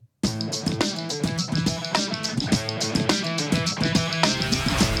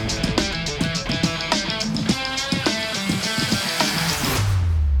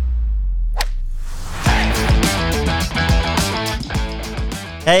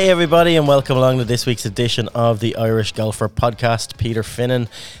Hey everybody, and welcome along to this week's edition of the Irish Golfer Podcast. Peter Finnan,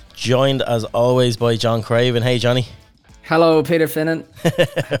 joined as always by John Craven. Hey Johnny. Hello, Peter Finnan.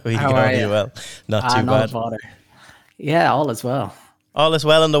 How are you? Well, not too bad. Bother. Yeah, all is well. All is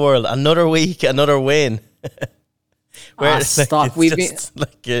well in the world. Another week, another win. Stop. It's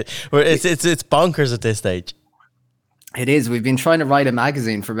bonkers at this stage. It is. We've been trying to write a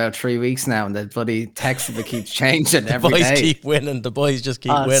magazine for about 3 weeks now, and the bloody text of it keeps changing every day. The boys keep winning. The boys just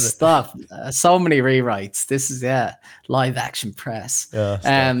keep winning. Stop. So many rewrites. This is, live action press. Yeah,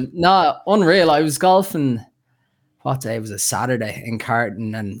 unreal. I was golfing, what day was it? Saturday in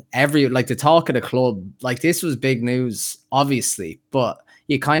Carton, and the talk of the club, this was big news, obviously, but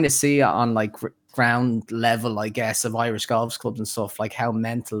you kind of see it on ground level, I guess, of Irish golf clubs and stuff, how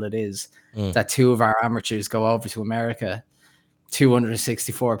mental it is that two of our amateurs go over to America,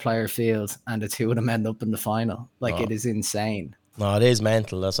 264 player field, and the two of them end up in the final. It is insane. No, it is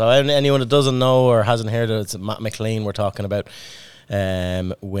mental. So anyone that doesn't know or hasn't heard it, it's Matt McLean we're talking about,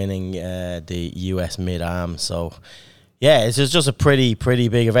 winning the US Mid-Am. So yeah, it's just a pretty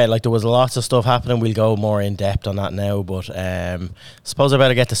big event. There was lots of stuff happening. We'll go more in depth on that now, but suppose I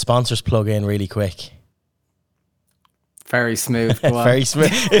better get the sponsors plug in really quick. Very smooth. Go on. Very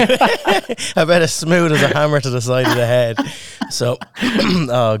smooth. I bet as smooth as a hammer to the side of the head. So,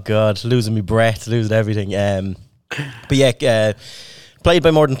 oh God, losing my breath, losing everything. But yeah, played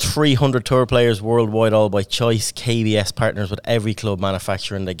by more than 300 tour players worldwide, all by choice. KBS partners with every club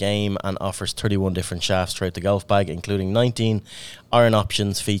manufacturer in the game and offers 31 different shafts throughout the golf bag, including 19 iron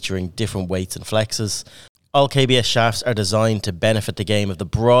options featuring different weights and flexes. All KBS shafts are designed to benefit the game of the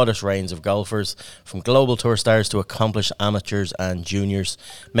broadest range of golfers, from global tour stars to accomplished amateurs and juniors.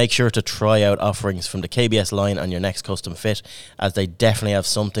 Make sure to try out offerings from the KBS line on your next custom fit, as they definitely have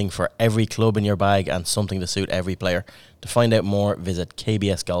something for every club in your bag and something to suit every player. To find out more, visit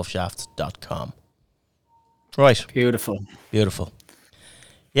kbsgolfshafts.com. Right. Beautiful.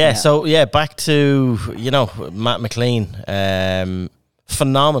 Yeah, so back to, Matt McLean.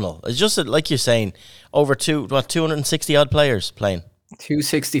 Phenomenal. It's just like you're saying, over 260 odd players playing.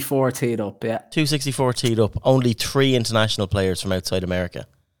 264 teed up, yeah. 264 teed up. Only 3 international players from outside America.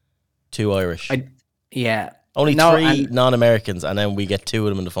 2 Irish. Only 3 non-Americans, and then we get 2 of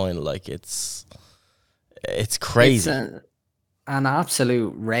them in the final. It's crazy. It's an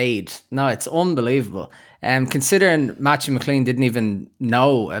absolute raid. No, it's unbelievable. Considering Matthew McLean didn't even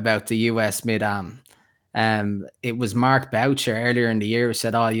know about the US Mid-Am. It was Mark Boucher earlier in the year who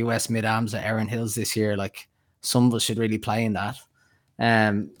said, US Mid-Ams at Erin Hills this year, some of us should really play in that.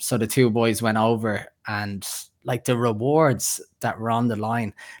 So the two boys went over, and the rewards that were on the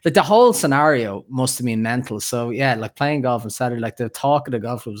line, the whole scenario must have been mental. So yeah, playing golf on Saturday, the talk of the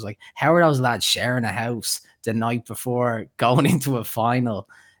golf was how are those lads sharing a house the night before going into a final,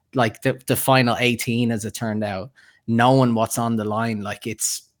 the final 18 as it turned out, knowing what's on the line.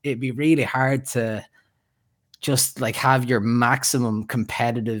 It'd be really hard to just have your maximum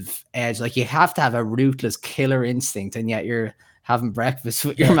competitive edge. You have to have a ruthless killer instinct, and yet you're having breakfast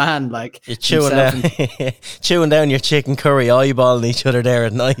with your man. You're chewing down your chicken curry, eyeballing each other there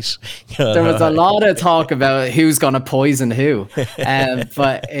at night. There was a lot of talk about who's going to poison who,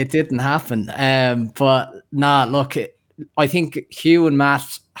 but it didn't happen. I think Hugh and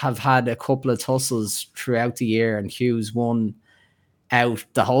Matt have had a couple of tussles throughout the year, and Hugh's won out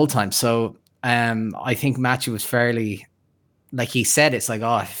the whole time. So I think Matthew was fairly, he said, it's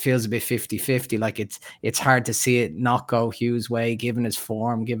it feels a bit 50-50. It's hard to see it not go Hugh's way, given his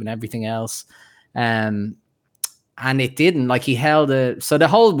form, given everything else. And it didn't. He held so the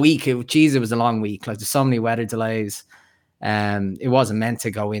whole week, it was a long week. There's so many weather delays. It wasn't meant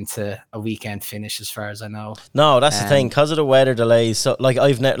to go into a weekend finish, as far as I know. No, that's the thing, because of the weather delays. So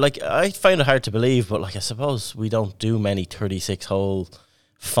I find it hard to believe, but I suppose we don't do many 36-hole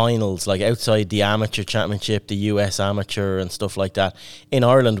finals outside the amateur championship, the US amateur and stuff like that. In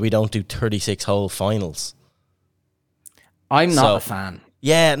Ireland, we don't do 36-hole finals. I'm not a fan.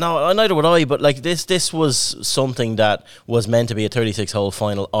 Yeah, no, neither would I. But this was something that was meant to be a 36-hole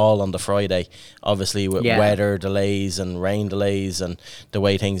final, all on the Friday. Obviously, with weather delays and rain delays and the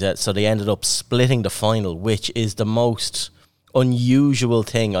way things are. So they ended up splitting the final, which is the most unusual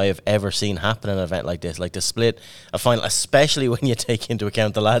thing I have ever seen happen in an event like this. To split a final, especially when you take into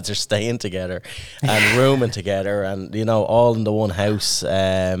account the lads are staying together and rooming together, and all in the one house.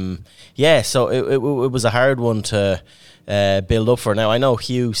 So it was a hard one to build up for. Now I know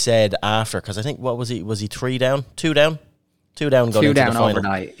Hugh said after, because I think, what was he 3 down, 2 down, 2 down going into the final.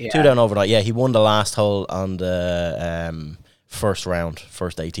 Overnight, yeah. 2 down overnight. Yeah, he won the last hole on the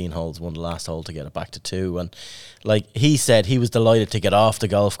first 18 holes, won the last hole to get it back to 2. And like he said, he was delighted to get off the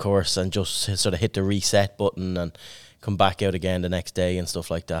golf course and just sort of hit the reset button and come back out again the next day and stuff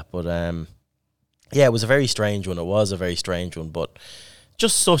like that. But yeah, it was a very strange one. It was a very strange one, but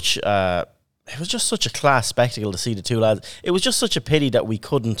just such it was just such a class spectacle to see the two lads. It was just such a pity that we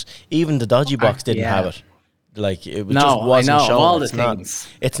couldn't, even the dodgy box didn't have it. Like it just wasn't shown. Of all the things.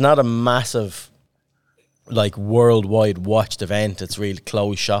 It's not a massive, like, worldwide watched event. It's really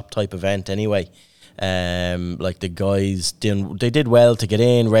closed shop type event anyway. Like the guys did well to get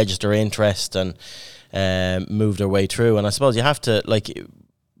in, register interest, and move their way through. And I suppose you have to, like,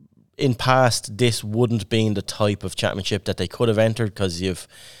 in past, this wouldn't been the type of championship that they could have entered, because you've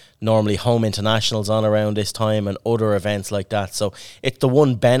normally home internationals on around this time and other events like that. So it's the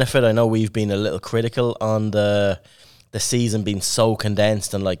one benefit. I know we've been a little critical on the season being so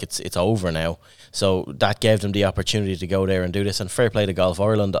condensed and like it's over now. So that gave them the opportunity to go there and do this. And fair play to Golf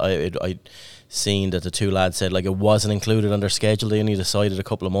Ireland. I seen that the two lads said like it wasn't included on their schedule. They only decided a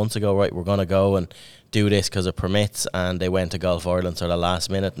couple of months ago, right, we're going to go and do this because it permits. And they went to Golf Ireland sort of last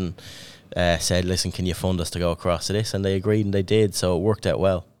minute and said, listen, can you fund us to go across to this? And they agreed and they did. So it worked out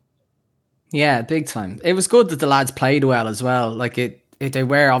well. Yeah, big time. It was good that the lads played well as well. Like they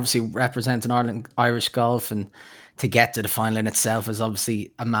were obviously representing Irish golf, and to get to the final in itself is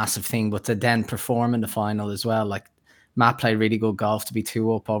obviously a massive thing. But to then perform in the final as well, like Matt played really good golf to be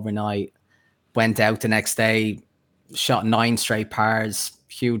 2 up overnight. Went out the next day, shot 9 straight pars.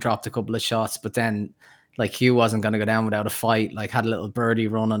 Hugh dropped a couple of shots, but then like Hugh wasn't going to go down without a fight. Like had a little birdie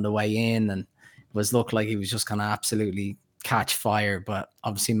run on the way in, and looked like he was just going to absolutely catch fire. But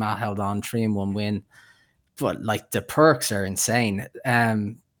obviously Matt held on, 3-1 win. But like the perks are insane.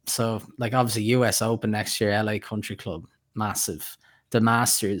 So like obviously US Open next year, LA Country Club, massive. The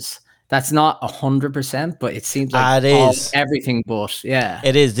Masters, that's not 100%, but it seems like it is everything. But yeah,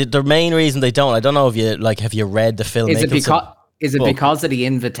 it is. The main reason they don't, I don't know if you like, have you read the Phil Mickelson? Is it because of the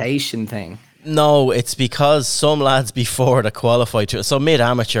invitation thing? No, it's because some lads before they qualify to, so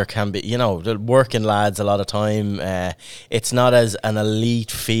mid-amateur can be, you know, the working lads a lot of time. It's not as an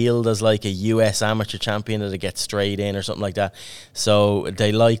elite field as like a US amateur champion that gets straight in or something like that. So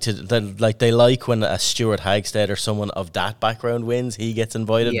they like when a Stuart Hagstead or someone of that background wins, he gets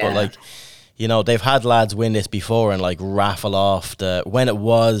invited. Yeah. But like, you know, they've had lads win this before and like raffle off when it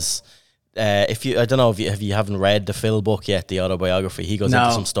was. I don't know if you haven't read the Phil book yet, the autobiography. He goes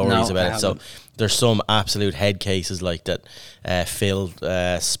into some stories about it. So there's some absolute head cases like that Phil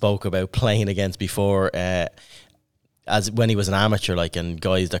spoke about playing against before, as when he was an amateur, like, and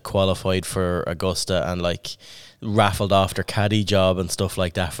guys that qualified for Augusta and like raffled off their caddy job and stuff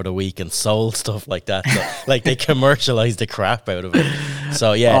like that for the week and sold stuff like that. So, like, they commercialized the crap out of it.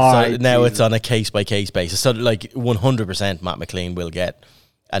 So yeah, now it's on a case by case basis. So like 100% Matt McLean will get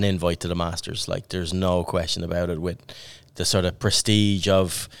an invite to the Masters. Like, there's no question about it, with the sort of prestige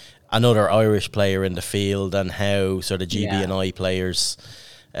of another Irish player in the field and how sort of GB&I players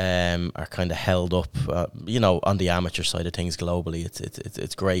are kind of held up, you know, on the amateur side of things globally.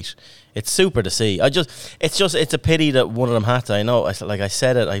 It's great. It's super to see. It's a pity that one of them had to. I know, like I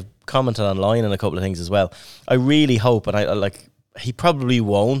said it, I commented online on a couple of things as well. I really hope, and I like, he probably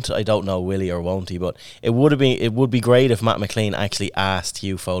won't. I don't know, will he or won't he? But it would be great if Matt McLean actually asked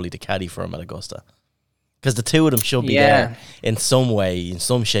Hugh Foley to caddy for him at Augusta, because the two of them should be there in some way, in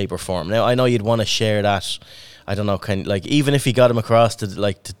some shape or form. Now I know you'd want to share that. I don't know, like, even if he got him across to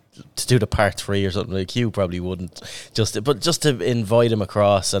do the part 3 or something, like, Hugh probably wouldn't. Just to invite him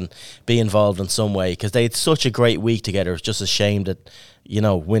across and be involved in some way, because they had such a great week together. It's just a shame that, you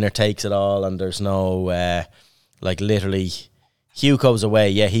know, winner takes it all, and there's no like, literally. Hugh goes away,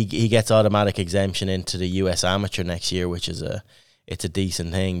 yeah, he gets automatic exemption into the US Amateur next year, which is it's a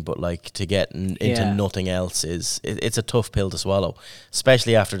decent thing, but like, to get into nothing else it's a tough pill to swallow,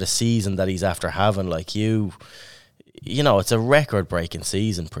 especially after the season that he's after having. Like, you know, it's a record breaking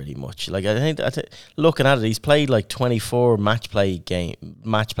season pretty much. Like, I think looking at it, he's played like 24 match play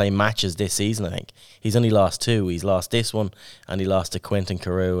matches this season. I think he's only lost 2. He's lost this one, and he lost to Quentin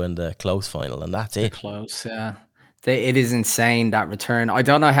Carew in the close final, and that's it. Close, yeah. It is insane, that return. I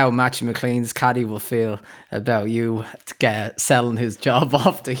don't know how Matthew McLean's caddy will feel about you selling his job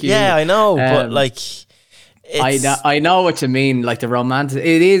off to Hugh. Yeah, I know, but like, I know what you mean. Like, the romantic,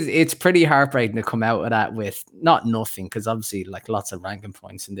 it's pretty heartbreaking to come out of that with not nothing, because obviously, like, lots of ranking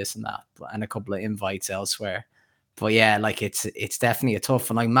points and this and that, and a couple of invites elsewhere. But yeah, like, it's definitely a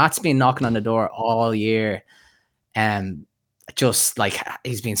tough one. Like, Matt's been knocking on the door all year, and just like,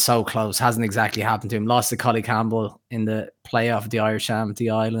 he's been so close. Hasn't exactly happened to him. Lost to Collie Campbell in the playoff of the Irish Am at the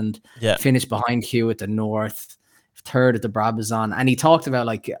Island. Yeah. Finished behind Hugh at the North. third at the Brabazon, and he talked about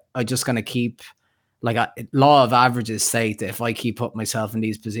like, I'm just gonna keep, like, law of averages say that if I keep putting myself in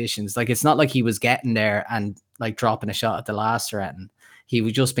these positions, like, it's not like he was getting there and like dropping a shot at the last or anything. He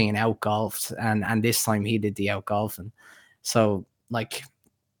was just being out golfed, and this time he did the out golfing. So like,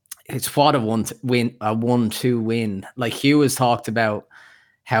 it's what a 1-2 win. Like, Hugh has talked about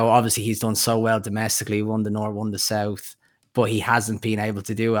how obviously he's done so well domestically, won the North, won the South, but he hasn't been able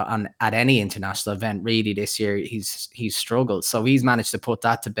to do it at any international event really this year. He's struggled. So he's managed to put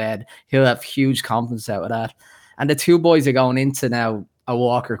that to bed. He'll have huge confidence out of that. And the two boys are going into now a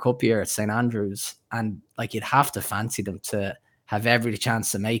Walker Cup year at St. Andrews. And like, you'd have to fancy them to have every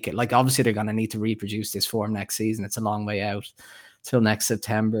chance to make it. Like, obviously they're going to need to reproduce this form next season. It's a long way out till next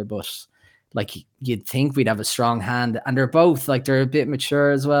September, but like, you'd think we'd have a strong hand. And they're both like, they're a bit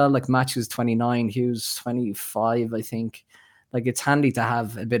mature as well. Like, Matthew's 29, Hugh's 25, I think. Like, it's handy to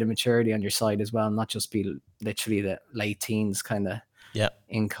have a bit of maturity on your side as well, not just be literally the late teens kind of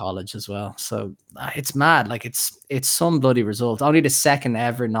in college as well. So it's mad. Like, it's some bloody result. Only the second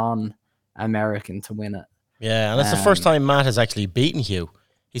ever non-American to win it. Yeah, and it's the first time Matt has actually beaten Hugh.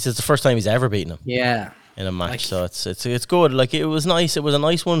 He says it's the first time he's ever beaten him. Yeah. In a match, like, so it's good. Like, it was nice. It was a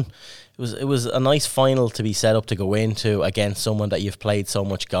nice one. It was a nice final to be set up to go into against someone that you've played so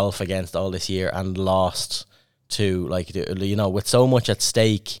much golf against all this year and lost to. Like, you know, with so much at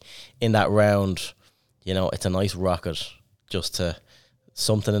stake in that round, you know, it's a nice rocket just to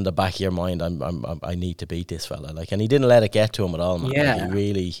something in the back of your mind. I need to beat this fella. Like, and he didn't let it get to him at all, man. Yeah,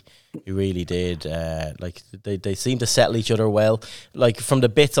 like, he really did. Like, they seem to settle each other well. Like, from the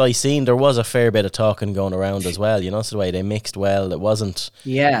bits I seen, there was a fair bit of talking going around as well. You know, so the way they mixed well. It wasn't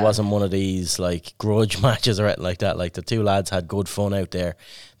one of these like grudge matches or anything like that. Like, the two lads had good fun out there.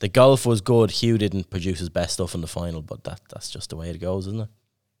 The golf was good. Hugh didn't produce his best stuff in the final, but that's just the way it goes, isn't it?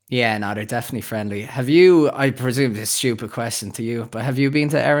 Yeah, no, they're definitely friendly. Have you, I presume this is a stupid question to you, but have you been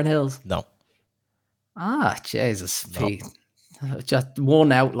to Erin Hills? No. Ah, Jesus, Pete. Just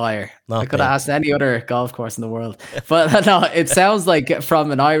one outlier. Not I could have asked any other golf course in the world. But no, it sounds like,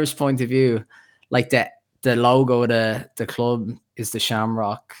 from an Irish point of view, like the logo of the club is the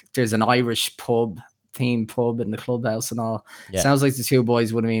Shamrock. There's an Irish themed pub in the clubhouse and all. Yeah. Sounds like the two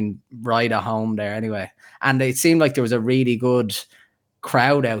boys would have been right at home there anyway. And it seemed like there was a really good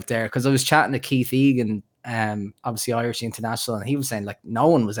crowd out there, because I was chatting to Keith Egan, obviously Irish international, and he was saying like no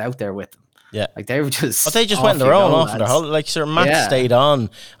one was out there with them. Yeah, like they were just. But they just went their own off their whole. Like, Sir Matt stayed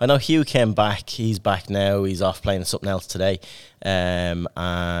on. I know Hugh came back. He's back now. He's off playing something else today. And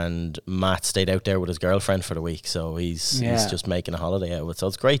Matt stayed out there with his girlfriend for the week, so he's just making a holiday out of it. So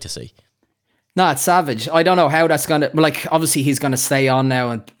it's great to see. No, it's savage. I don't know how that's gonna. Like, obviously he's gonna stay on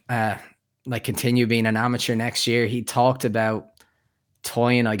now and like continue being an amateur next year. He talked about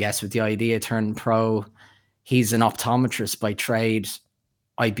toying, I guess, with the idea of turning pro. He's an optometrist by trade.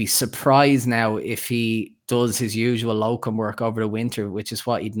 I'd be surprised now if he does his usual locum work over the winter, which is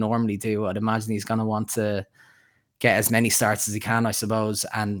what he'd normally do. I'd imagine he's going to want to get as many starts as he can, I suppose,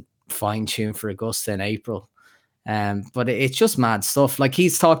 and fine tune for Augusta in April. But it's just mad stuff. Like,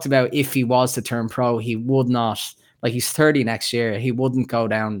 he's talked about if he was to turn pro, he would not, like, he's 30 next year. He wouldn't go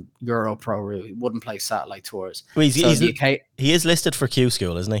down Euro Pro route. He wouldn't play satellite tours. Well, he is listed for Q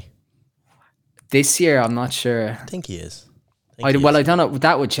School, isn't he? This year, I'm not sure. I think he is. I don't know.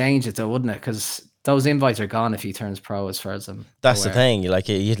 That would change it though, wouldn't it? Because those invites are gone if he turns pro, as far as I'm That's aware. The thing. Like,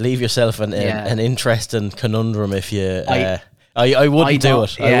 you'd leave yourself an interesting conundrum if you. I wouldn't do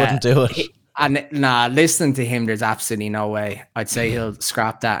it. I wouldn't do it. Listening to him, there's absolutely no way. I'd say he'll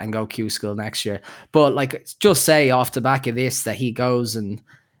scrap that and go Q School next year. But like, just say off the back of this that he goes and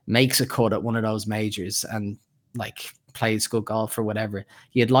makes a cut at one of those majors and like plays good golf or whatever.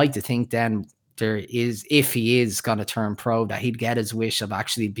 You'd like to think then, there is, if he is going to turn pro, that he'd get his wish of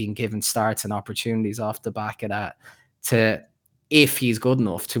actually being given starts and opportunities off the back of that, to, if he's good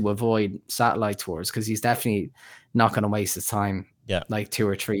enough to avoid satellite tours, because he's definitely not going to waste his time like 2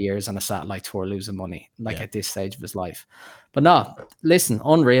 or 3 years on a satellite tour losing money at this stage of his life. But no, listen,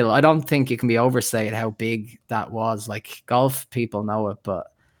 unreal. I don't think it can be overstated how big that was. Like, golf people know it, but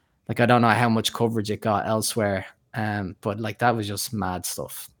like, I don't know how much coverage it got elsewhere. But like, that was just mad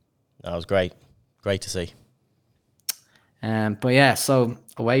stuff. That was great. Great to see. But yeah, so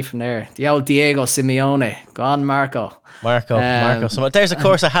away from there, the old Diego Simeone. Go on, Marco. Marco. So there's a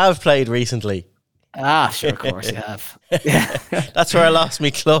course I have played recently. Sure, of course you have. Yeah. That's where I lost my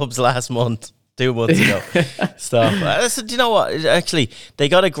clubs last month, 2 months ago. Stop. Do you know what? Actually, they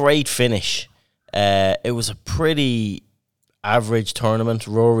got a great finish. It was a pretty average tournament.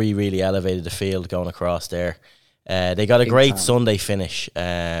 Rory really elevated the field going across there. They got a Big great time. Sunday finish.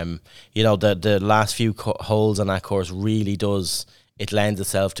 The last few holes on that course really does. It lends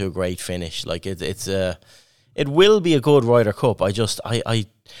itself to a great finish. Like it will be a good Ryder Cup.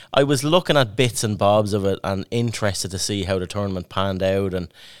 I was looking at bits and bobs of it and interested to see how the tournament panned out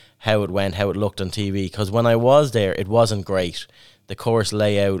and how it went, how it looked on TV. Because when I was there, it wasn't great. The course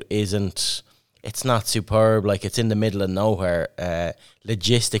layout it's not superb. Like, it's in the middle of nowhere.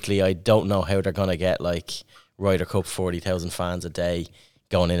 Logistically, I don't know how they're going to get, like, Ryder Cup 40,000 fans a day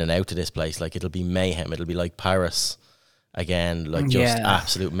going in and out to this place. Like, it'll be mayhem. It'll be like Paris again, like, just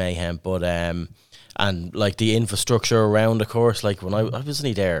absolute mayhem. But and like the infrastructure around the course, like when I was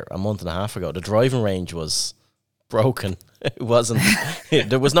only there a month and a half ago, the driving range was broken. It wasn't.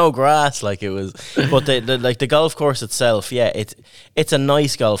 There was no grass, like it was. But the golf course itself, yeah, it's a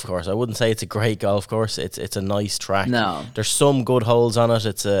nice golf course. I wouldn't say it's a great golf course. It's a nice track. No, there's some good holes on it.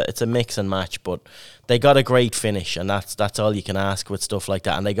 It's a mix and match, but they got a great finish, and that's all you can ask with stuff like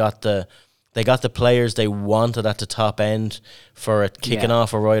that. And they got the players they wanted at the top end for it, kicking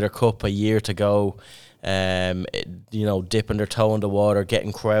off a Ryder Cup a year to go. Dipping their toe in the water,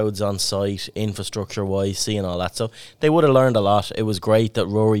 getting crowds on site, infrastructure wise, seeing all that. So they would have learned a lot. It was great that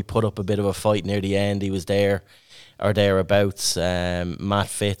Rory put up a bit of a fight near the end. He was there or thereabouts. Matt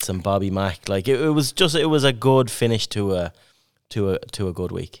Fitz and Bobby Mack. Like it was a good finish to a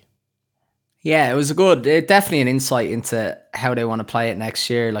good week. Yeah, it was definitely an insight into how they want to play it next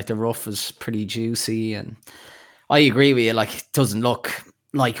year. Like the rough was pretty juicy, and I agree with you. Like it doesn't look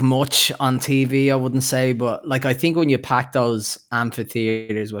like much on TV, I wouldn't say, but like I think when you pack those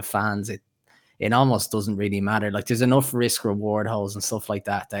amphitheaters with fans, it almost doesn't really matter. Like there's enough risk reward holes and stuff like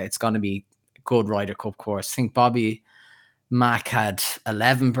that it's going to be a good Ryder Cup course. I think Bobby Mack had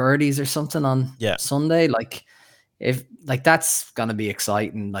 11 birdies or something on Sunday. Like if like that's going to be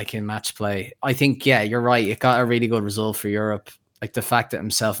exciting, like in match play. I think you're right. It got a really good result for Europe. Like the fact that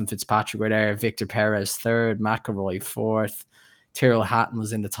himself and Fitzpatrick were there, Victor Perez third, McIlroy fourth. Tyrrell Hatton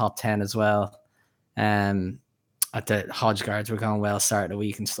was in the top 10 as well. At the Hodgeguards were going well start of the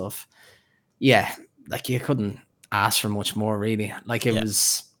week and stuff. Yeah, like you couldn't ask for much more, really. Like it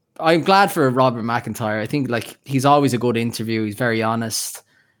was. I'm glad for Robert McIntyre. I think like he's always a good interview. He's very honest.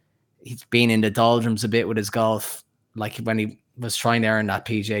 He's been in the doldrums a bit with his golf. Like when he was trying to earn that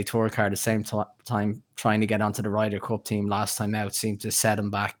PGA Tour card, at the same time trying to get onto the Ryder Cup team last time out seemed to set him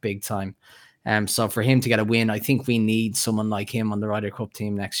back big time. So for him to get a win, I think we need someone like him on the Ryder Cup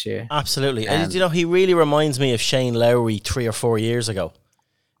team next year. Absolutely. And he really reminds me of Shane Lowry 3 or 4 years ago,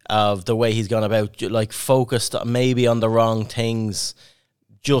 of the way he's gone about, like focused maybe on the wrong things,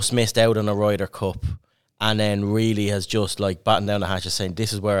 just missed out on a Ryder Cup, and then really has just like battened down the hatches saying,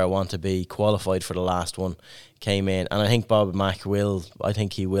 this is where I want to be, qualified for the last one, came in. And I think Bob Mack will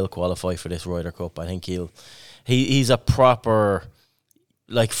qualify for this Ryder Cup. I think he's a proper...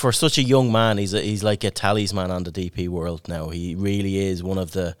 Like for such a young man, he's like a talisman on the DP world now. He really is one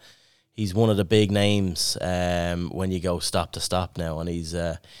of the big names when you go stop to stop now, and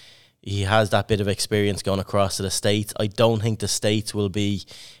he has that bit of experience going across to the States. I don't think the States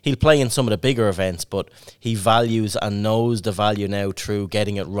he'll play in some of the bigger events, but he values and knows the value now through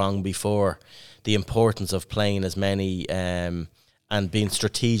getting it wrong before, the importance of playing as many and being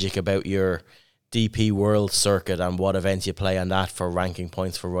strategic about your DP World Circuit and what events you play on that for ranking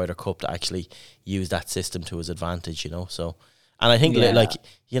points for Ryder Cup, to actually use that system to his advantage, So, and I think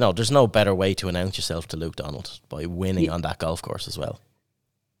there's no better way to announce yourself to Luke Donald by winning on that golf course as well.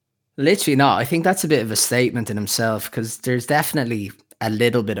 Literally not. I think that's a bit of a statement in himself, because there's definitely a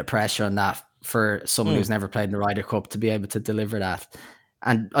little bit of pressure on that for someone who's never played in the Ryder Cup to be able to deliver that.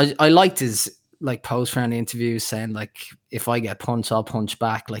 And I liked his like post round interviews saying like, if I get punched, I'll punch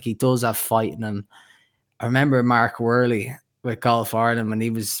back. Like he does have fight in him. I remember Mark Worley with Golf Ireland when he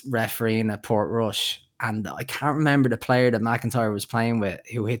was refereeing at Portrush, and I can't remember the player that McIntyre was playing with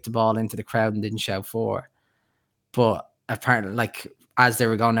who hit the ball into the crowd and didn't shout for. But apparently, like as they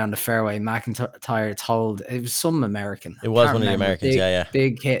were going down the fairway, McIntyre told, it was some American. It was one of the Americans,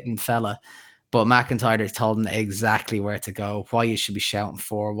 big hitting fella. But McIntyre told him exactly where to go, why you should be shouting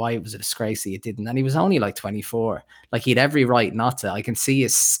for, why it was a disgrace that you didn't. And he was only like 24. Like he had every right not to. I can see you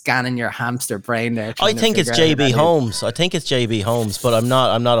scanning your hamster brain there. I think it's JB Holmes. I think it's JB Holmes, but I'm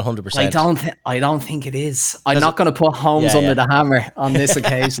not 100%. I don't think it is. I'm not going to put Holmes under the hammer on this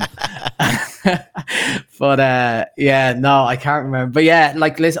occasion. But no, I can't remember. But yeah,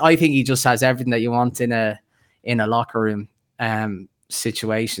 like listen, I think he just has everything that you want in a locker room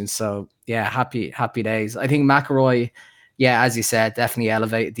situation. So yeah, happy days. I think McIlroy, as you said, definitely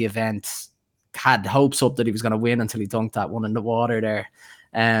elevated the event. Had hopes up that he was going to win until he dunked that one in the water there.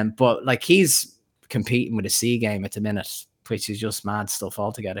 But like he's competing with a C game at the minute, which is just mad stuff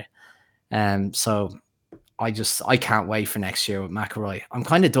altogether. So I can't wait for next year with McIlroy. I'm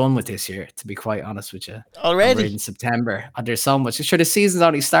kind of done with this year, to be quite honest with you. Already? We're in September, and there's so much. Sure, the season's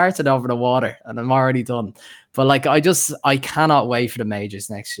only started over the water, and I'm already done. But like, I cannot wait for the majors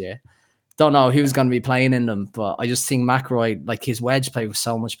next year. Don't know who's going to be playing in them, but I just think McIlroy, like his wedge play was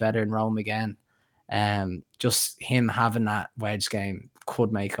so much better in Rome again. Just him having that wedge game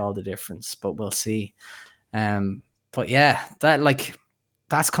could make all the difference, but we'll see. But yeah,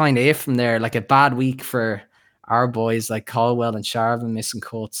 that's kind of it from there. Like a bad week for our boys like Caldwell and Sharvin missing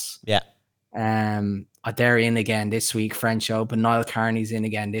cuts. Yeah. They're in again this week, French Open. Niall Carney's in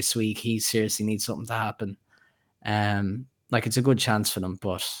again this week. He seriously needs something to happen. Like it's a good chance for them,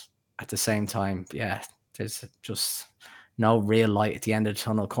 but at the same time, yeah, there's just no real light at the end of the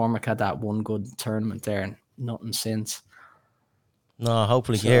tunnel. Cormac had that one good tournament there and nothing since. No,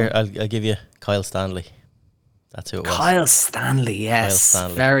 hopefully here I'll give you Kyle Stanley. That's who it was. Kyle Stanley, yes. Kyle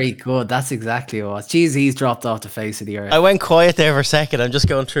Stanley. Very good. That's exactly what it was. Jeez, he's dropped off the face of the earth. I went quiet there for a second. I'm just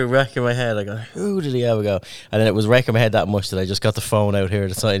going through wrecking my head. I go, who did he ever go? And then it was wrecking my head that much that I just got the phone out here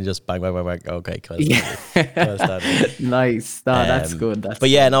to side and just bang, bang, bang, bang. Okay, Kyle Stanley. Kyle Stanley. Nice. No, that's good. But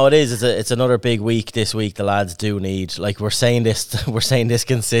yeah, no, it is. It's another big week this week. The lads do need, like we're saying this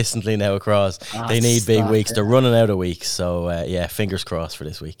consistently now across. They need big weeks. They're running out of weeks. So yeah, fingers crossed for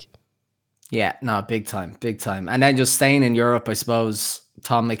this week. Yeah, no, big time. And then just staying in Europe, I suppose,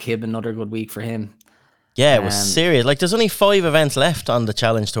 Tom McKibben, another good week for him. Yeah, it was serious. Like, there's only 5 events left on the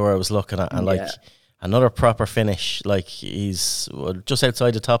Challenge Tour I was looking at, and another proper finish. Like, he's just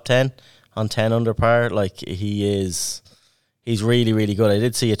outside the top 10 on 10 under par. Like, he's really, really good. I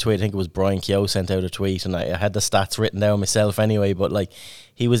did see a tweet. I think it was Brian Keogh sent out a tweet, and I had the stats written down myself anyway. But like,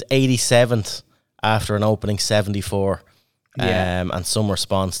 he was 87th after an opening 74. Yeah. And some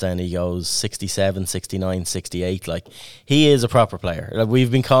response then he goes 67, 69, 68. Like, he is a proper player. Like, we've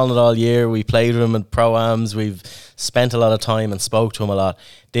been calling it all year. We played with him at Pro-Ams. We've spent a lot of time and spoke to him a lot.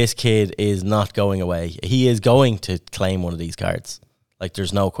 This kid is not going away. He is going to claim one of these cards. Like,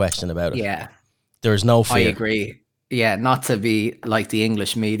 there's no question about it. Yeah. There's no fear. I agree. Yeah, not to be like the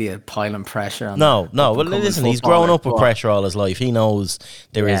English media piling pressure on. No. Well, listen, he's grown up with pressure all his life. He knows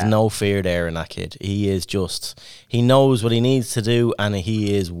there is no fear there in that kid. He knows what he needs to do, and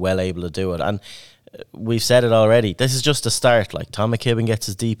he is well able to do it. And we've said it already. This is just a start. Like, Tom McKibben gets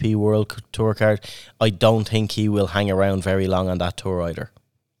his DP World Tour card. I don't think he will hang around very long on that tour either.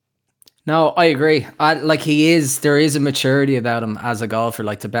 No, I agree. There is a maturity about him as a golfer,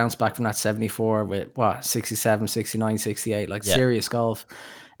 like to bounce back from that 74 with 67, 69, 68, like serious golf.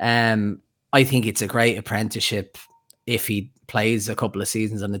 I think it's a great apprenticeship if he plays a couple of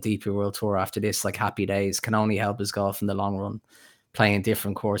seasons on the DP World Tour after this, like happy days, can only help his golf in the long run, playing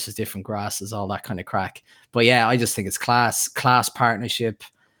different courses, different grasses, all that kind of crack. But yeah, I just think it's class partnership.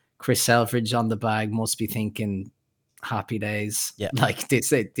 Chris Selfridge on the bag must be thinking, happy days. Yeah, like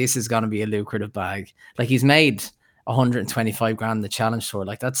this is going to be a lucrative bag. Like, he's made 125 grand in the Challenge Tour.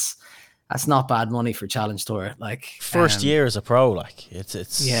 Like, that's not bad money for Challenge Tour. Like, first year as a pro. Like, it's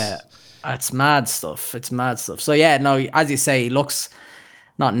it's mad stuff. So yeah, no, as you say, he looks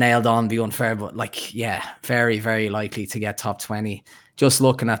not nailed on, be unfair, but like, yeah, very, very likely to get top 20. Just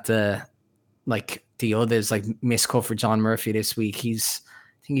looking at the others, like missed cut for John Murphy this week. I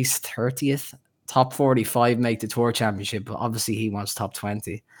think he's 30th. Top 45 make the Tour Championship, but obviously he wants top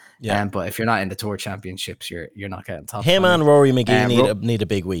 20. Yeah. But if you're not in the Tour Championships, you're not getting top 20. And Rory McGee need a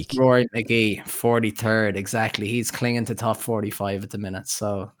big week. Rory McGee, 43rd, exactly. He's clinging to top 45 at the minute,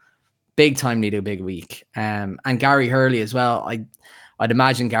 so big time need a big week. And Gary Hurley as well. I'd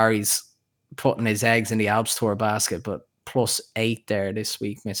imagine Gary's putting his eggs in the Alps Tour basket, but +8 there this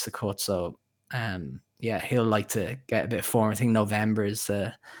week, missed the cut. So yeah, he'll like to get a bit of form. I think November is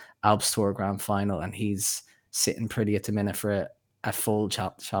the Alps Tour Grand Final, and he's sitting pretty at the minute for a full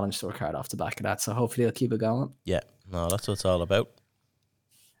Challenge Tour card off the back of that. So hopefully he'll keep it going. Yeah, no, that's what it's all about.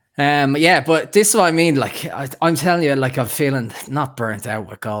 Yeah, but this is what I mean. Like, I'm telling you, like, I'm feeling not burnt out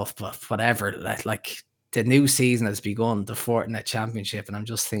with golf, but whatever. Like the new season has begun, the Fortinet Championship, and I'm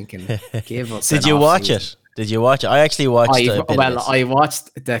just thinking, give us. Did you watch it? I actually watched it. I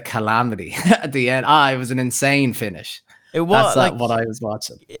watched the calamity at the end. It was an insane finish. It was like what I was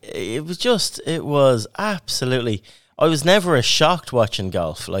watching. It was absolutely. I was never as shocked watching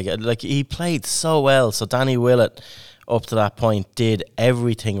golf. Like he played so well. So Danny Willett, up to that point, did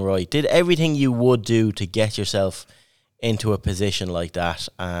everything right. Did everything you would do to get yourself into a position like that,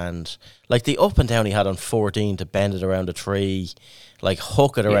 and like the up and down he had on 14 to bend it around a tree, like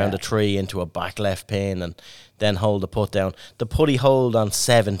hook it around a tree into a back left pin, and then hold the putt down. The putt he hold on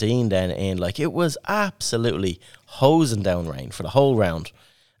 17 then in, like it was absolutely hosing down rain for the whole round,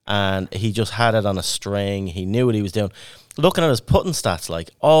 and he just had it on a string. He knew what he was doing. Looking at his putting stats,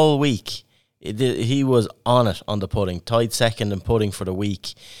 like all week, he was on it on the putting, tied second in putting for the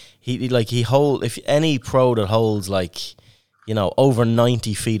week. If any pro that holds like, you know, over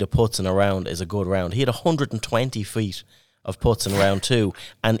 90 feet of putts in a round is a good round. He had 120 feet of putts in round 2,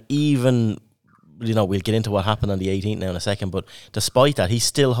 and even, you know, we'll get into what happened on the 18th now in a second, but despite that, he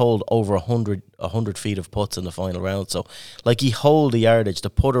still hold over 100 feet of putts in the final round. So, like, he hold the yardage.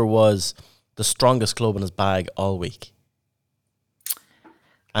 The putter was the strongest club in his bag all week.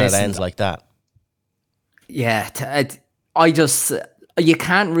 And it ends like that. Yeah, you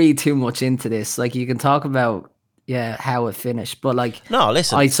can't read too much into this. Like, you can talk about how it finished, but like, no,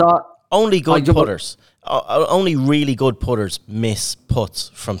 listen. I saw only good putters, only really good putters miss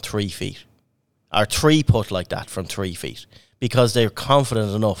putts from 3 feet, or 3 putt like that from 3 feet, because they're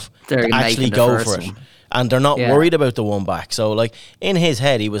confident enough to actually go for it, and they're not worried about the one back. So, like, in his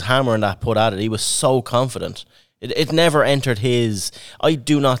head, he was hammering that putt at it. He was so confident. It never entered his... I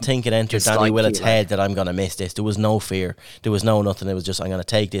do not think it entered Danny Willett's head that I'm going to miss this. There was no fear. There was no nothing. It was just, I'm going to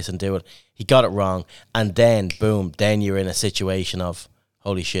take this and do it. He got it wrong. And then, boom, then you're in a situation of,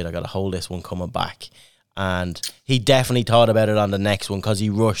 holy shit, I got to hold this one coming back. And he definitely thought about it on the next one because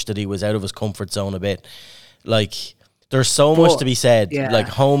he rushed it. He was out of his comfort zone a bit. Like, there's so much to be said. Yeah. Like,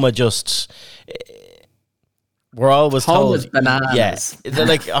 Homa just... We're always Homa's told, bananas. Yes,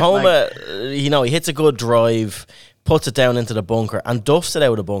 like Homa, you know, he hits a good drive, puts it down into the bunker, and duffs it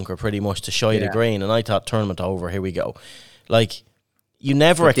out of the bunker pretty much to show you the green. And I thought, tournament over, here we go. Like, you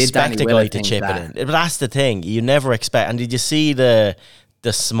never expect a guy to chip it in. But that's the thing, you never expect. And did you see the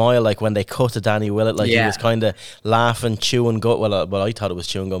smile, like when they cut to Danny Willett, like he was kind of laughing, chewing gum. Well, I thought it was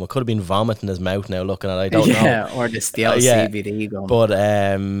chewing gum. It could have been vomit in his mouth now looking at it. I don't know. Yeah, or the steel CBD gum. But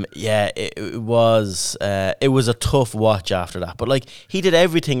it was a tough watch after that. But like, he did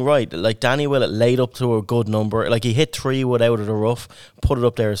everything right. Like, Danny Willett laid up to a good number. Like, he hit 3 wood out of the rough, put it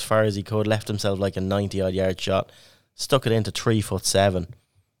up there as far as he could, left himself like a 90-odd yard shot, stuck it into 3'7".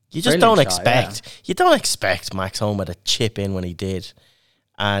 You just don't expect. You don't expect Max Homa to chip in when he did.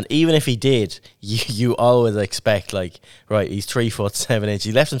 And even if he did, you always expect, like, right, he's 3'7".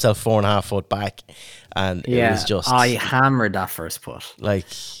 He left himself 4.5 foot back, and it was just... I hammered that first putt. Like,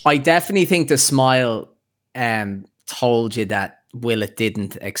 I definitely think the smile told you that Willett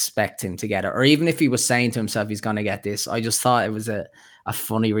didn't expect him to get it. Or even if he was saying to himself he's going to get this, I just thought it was a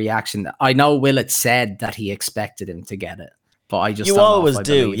funny reaction. I know Willett said that he expected him to get it, but I just... You always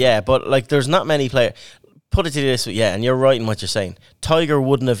do, yeah, but, like, there's not many players... Put it to this, and you're right in what you're saying. Tiger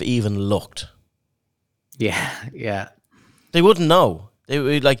wouldn't have even looked. Yeah. They wouldn't know.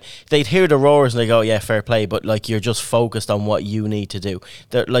 They'd hear the roars and they go, yeah, fair play, but like, you're just focused on what you need to do.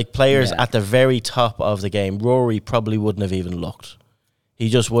 They're like players at the very top of the game. Rory probably wouldn't have even looked. He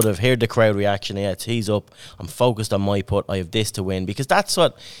just would have heard the crowd reaction. Yeah, he's up. I'm focused on my putt. I have this to win, because that's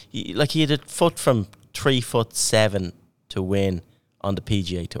what, he had a foot from 3'7" to win on the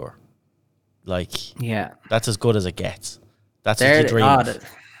PGA Tour. Like, that's as good as it gets. That's what you dream of.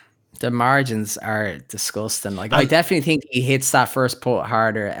 The margins are disgusting. Like, I definitely think he hits that first putt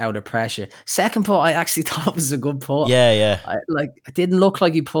harder out of pressure. Second putt, I actually thought was a good putt. Yeah. It didn't look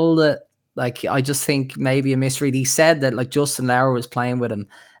like he pulled it. Like, I just think maybe a misread. He said that, like, Justin Lauer was playing with him,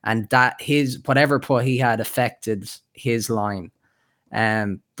 and that his whatever putt he had affected his line.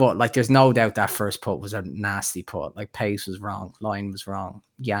 But like, there's no doubt that first putt was a nasty putt. Like, pace was wrong, line was wrong,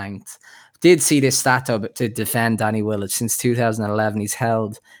 yanked. Did see this stat up to defend Danny Willett. Since 2011, he's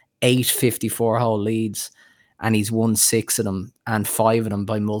held 8 54-hole leads, and he's won 6 of them, and 5 of them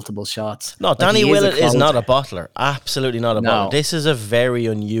by multiple shots. No, like, Danny Willett is not a bottler. Absolutely not a bottler. This is a very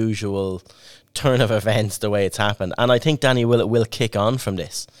unusual turn of events, the way it's happened. And I think Danny Willett will kick on from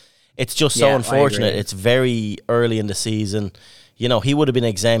this. It's just so unfortunate. It's very early in the season. You know, he would have been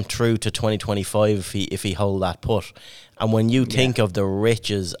exempt through to 2025 if he hold that putt. And when you think of the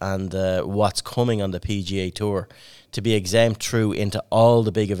riches and what's coming on the PGA Tour, to be exempt through into all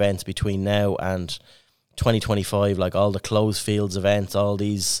the big events between now and 2025, like all the closed fields events, all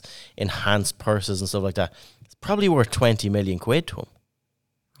these enhanced purses and stuff like that, it's probably worth 20 million quid to him.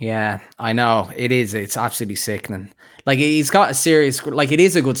 Yeah, I know. It is. It's absolutely sickening. Like, he's got a serious... Like, it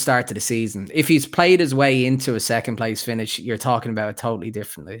is a good start to the season. If he's played his way into a second place finish, you're talking about it totally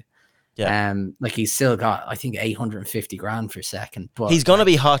differently. Yeah. Like he's still got, I think, 850 grand for second. But he's going to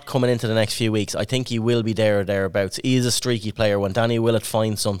be hot coming into the next few weeks. I think he will be there or thereabouts. He is a streaky player. When Danny Willett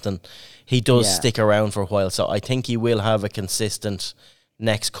finds something, he does stick around for a while. So I think he will have a consistent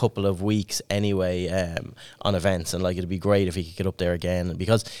next couple of weeks anyway on events. And like it'd be great if he could get up there again,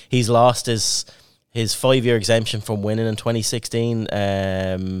 because he's lost his 5-year exemption from winning in 2016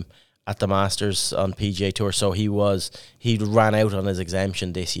 at the Masters on PGA Tour. So he ran out on his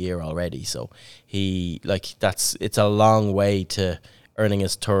exemption this year already. So it's a long way to earning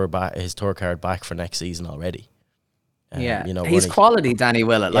his tour card back for next season already. He's quality, Danny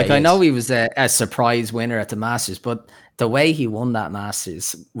Willett. I know he was a surprise winner at the Masters, but the way he won that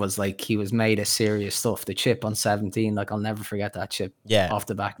Masters was like he was made of serious stuff. The chip on 17, like I'll never forget that chip. Yeah, off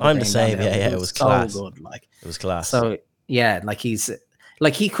the back. I'm the same. It was class. So good, like it was class. So yeah, like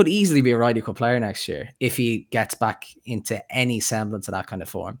he could easily be a Ryder Cup player next year if he gets back into any semblance of that kind of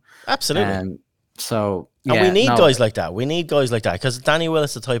form. Absolutely. And we need guys like that. We need guys like that because Danny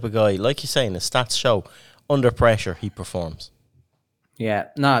Willett's the type of guy, like you're saying, the stats show under pressure he performs. Yeah,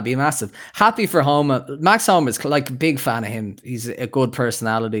 no, it'd be massive. Happy for Homa. Max Homa's like a big fan of him. He's a good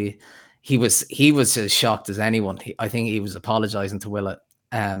personality. He was as shocked as anyone. I think he was apologizing to Willett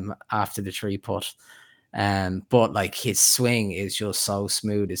after the 3-putt. But like his swing is just so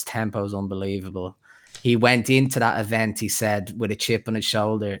smooth. His tempo is unbelievable. He went into that event, he said, with a chip on his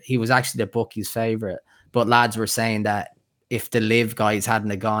shoulder. He was actually the bookie's favorite. But lads were saying that if the live guys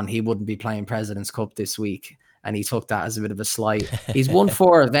hadn't gone, he wouldn't be playing President's Cup this week. And he took that as a bit of a slight. He's won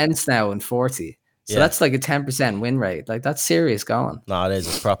 4 events now in 40. So that's like a 10% win rate. Like that's serious going. No, it is.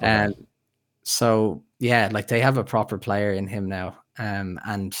 It's proper. So yeah, like they have a proper player in him now.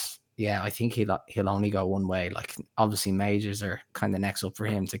 And yeah, I think he'll only go one way. Like obviously majors are kind of next up for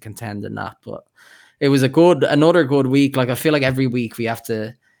him to contend in that. But it was another good week. Like I feel like every week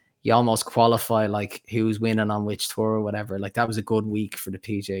you almost qualify like who's winning on which tour or whatever. Like that was a good week for the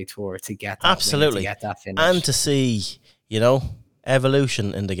PGA Tour to get that absolutely win, to get that finish. And to see,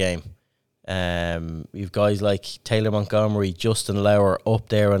 evolution in the game. You've guys like Taylor Montgomery, Justin Lauer up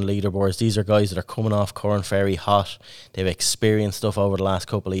there on leaderboards. These are guys that are coming off Corn Ferry hot. They've experienced stuff over the last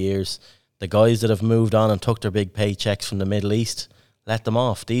couple of years. The guys that have moved on and took their big paychecks from the Middle East, let them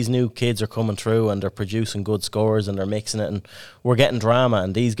off. These new kids are coming through and they're producing good scores and they're mixing it, and we're getting drama,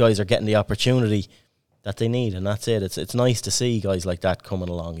 and these guys are getting the opportunity that they need, and that's it. It's nice to see guys like that coming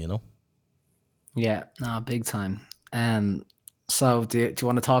along, Yeah, no, big time. So do you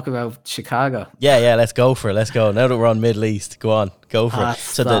want to talk about Chicago? Yeah, let's go for it. Let's go. Now that we're on Middle East, go on, go for it.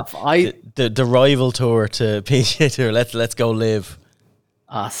 So the rival tour to PGA Tour, let's go live.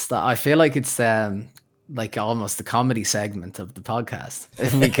 I feel like it's like almost the comedy segment of the podcast.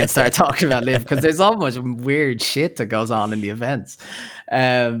 If we can start talking about live, because there's so much weird shit that goes on in the events.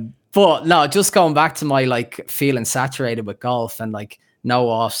 But no, just going back to my like feeling saturated with golf and like no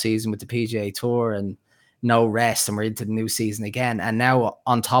off season with the PGA Tour and no rest, and we're into the new season again. And now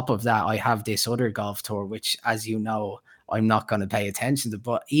on top of that, I have this other golf tour, which, as you know, I'm not going to pay attention to.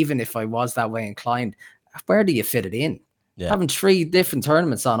 But even if I was that way inclined, where do you fit it in? Yeah. Having 3 different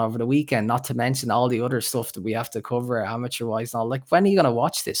tournaments on over the weekend, not to mention all the other stuff that we have to cover amateur wise and all. Like, when are you going to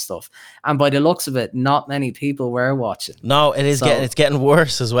watch this stuff? And by the looks of it, not many people were watching. No, it's getting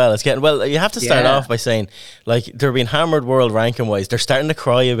worse as well. You have to start off by saying, like, they're being hammered world ranking wise. They're starting to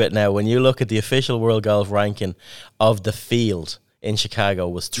cry a bit now. When you look at the official world golf ranking of the field in Chicago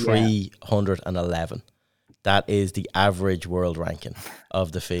was 311. That is the average world ranking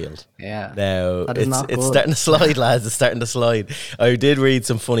of the field. Yeah. Now, it's starting to slide, lads. It's starting to slide. I did read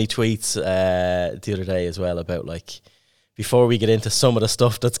some funny tweets the other day as well about, like, before we get into some of the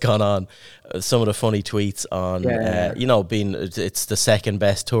stuff that's gone on, some of the funny tweets on, it's the second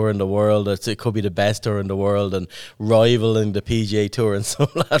best tour in the world. It could be the best tour in the world and rivaling the PGA Tour. And some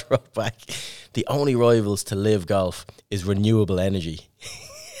lad wrote back, the only rivals to live golf is renewable energy.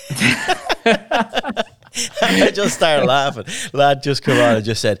 I just started laughing. Lad just come on and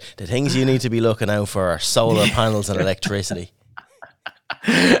just said, the things you need to be looking out for are solar panels and electricity.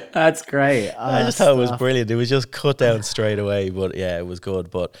 That's great. I just thought it was brilliant. It was just cut down straight away, but yeah, it was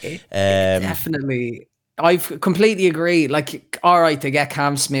good. But it definitely, I completely agree. Like, all right, they get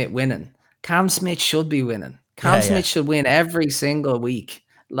Cam Smith winning. Cam Smith should be winning. Cam Smith should win every single week.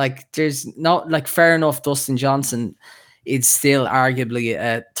 Like, there's not, like, fair enough, Dustin Johnson is still arguably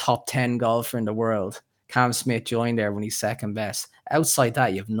a top 10 golfer in the world. Cam Smith joined there when he's second best. Outside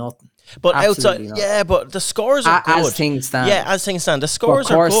that, you have nothing. But Absolutely outside, not. yeah, but the scores are good. As things stand. Yeah, as things stand, the scores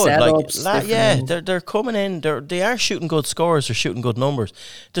But are core good. Like, setups, yeah, different- they're coming in. They are shooting good scores. They're shooting good numbers.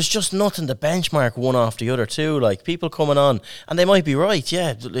 There's just nothing to benchmark one off the other too. Like people coming on, and they might be right.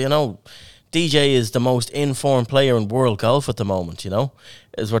 Yeah, you know, DJ is the most informed player in world golf at the moment. You know,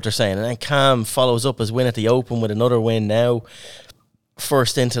 is what they're saying. And then Cam follows up his win at the Open with another win now.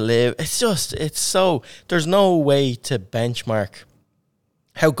 First into Live. It's so. There's no way to benchmark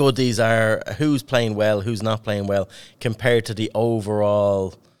how good these are, who's playing well, who's not playing well, compared to the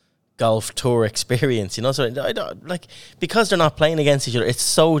overall golf tour experience, you know. So I don't like, because they're not playing against each other. It's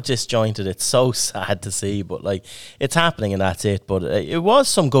so disjointed. It's so sad to see, but like it's happening and that's it. But it was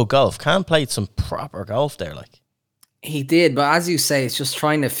some good golf. Cam played some proper golf there, like. He did, but as you say, it's just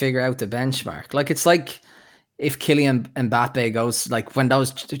trying to figure out the benchmark. Like it's like if Kylian Mbappe goes, like when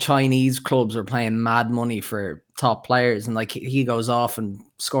those Chinese clubs were playing mad money for top players, and like he goes off and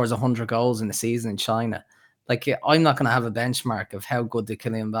scores 100 goals in the season in China. Like I'm not going to have a benchmark of how good did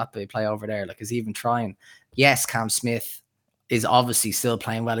Kylian Mbappe play over there. Like is he even trying? Yes, Cam Smith is obviously still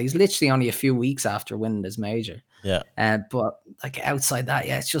playing well. He's literally only a few weeks after winning his major. Yeah. But like outside that,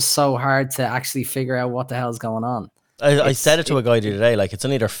 yeah, it's just so hard to actually figure out what the hell's going on. I said it to a guy the other day, like it's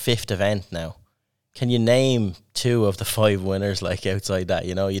only their 5th event now. Can you name 2 of the 5 winners, like outside that?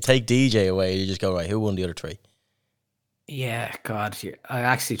 You know, you take DJ away, you just go, right, who won the other 3? Yeah, God, I'm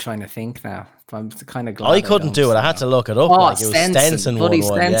actually trying to think now. I'm kind of glad I couldn't do it. I had to look it up. Oh, like it was Stenson won one,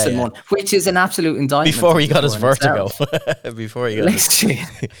 Stenson won, which is an absolute indictment. Before he got his vertigo. Before he got literally.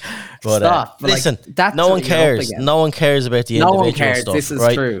 But Stop. listen, like, that's no one cares. No one cares about the individual stuff. This is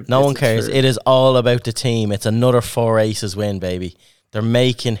right? true. No one cares. It is all about the team. It's another 4 aces win, baby. They're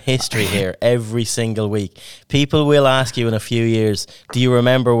making history here every single week. People will ask you in a few years, do you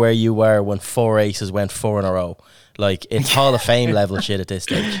remember where you were when 4 aces went 4 in a row? Like, it's Hall of Fame level shit at this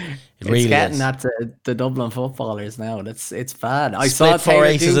stage. It really getting is. That to the Dublin footballers now. It's bad. I saw 4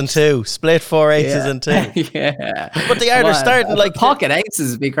 aces and 2. Split 4 aces and 2. Yeah. But they're starting like pocket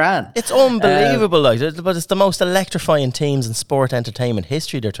aces be grand. It's unbelievable, but it's the most electrifying teams in sport entertainment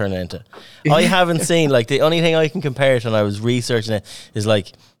history they're turning into. I haven't seen, like, the only thing I can compare it, and I was researching it, is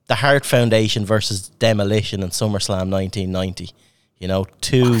like the Hart Foundation versus Demolition in SummerSlam 1990. You know,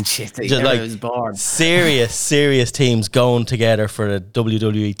 2 just like serious teams going together for the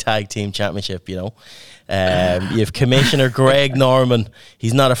WWE Tag Team Championship, you know. You have Commissioner Greg Norman.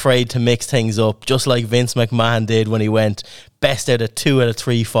 He's not afraid to mix things up, just like Vince McMahon did when he went best out of 2 out of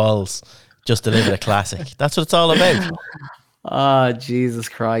 3 falls, just delivered a classic. That's what it's all about. Oh, Jesus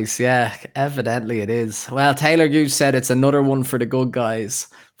Christ. Yeah, evidently it is. Well, Taylor Gooch said it's another one for the good guys,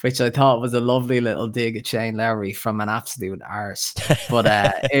 which I thought was a lovely little dig at Shane Lowry from an absolute arse. But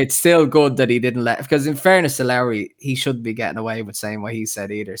it's still good that he didn't because in fairness to Lowry, he shouldn't be getting away with saying what he said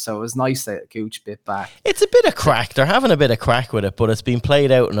either. So it was nice that Gooch bit back. It's a bit of crack. They're having a bit of crack with it, but it's been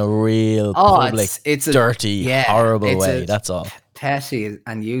played out in a real public, it's dirty, horrible way. That's all. Petty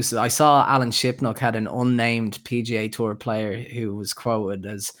and useless. I saw Alan Shipnuck had an unnamed PGA Tour player who was quoted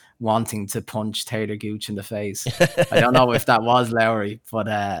as wanting to punch Taylor Gooch in the face. I don't know if that was Lowry,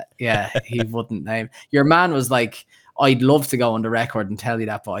 but yeah, he wouldn't name. Your man was like, I'd love to go on the record and tell you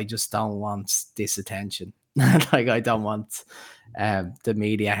that, but I just don't want this attention. Like, I don't want the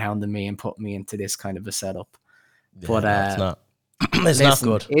media hounding me and putting me into this kind of a setup. Yeah, but it's not. It's not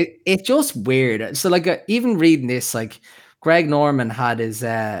good. It's just weird. So like even reading this, like Greg Norman had his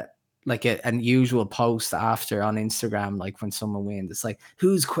like an unusual post after on Instagram, like when someone wins, it's like,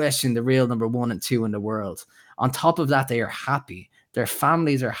 who's questioning the real number 1 and 2 in the world? On top of that, they are happy. Their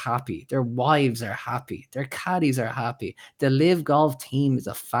families are happy. Their wives are happy. Their caddies are happy. The Live Golf team is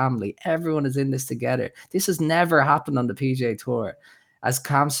a family. Everyone is in this together. This has never happened on the PGA Tour. As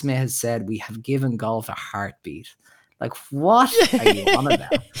Cam Smith has said, we have given golf a heartbeat. Like, what are you on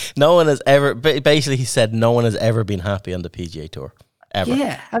about? No one has ever, basically he said no one has ever been happy on the PGA Tour. Ever.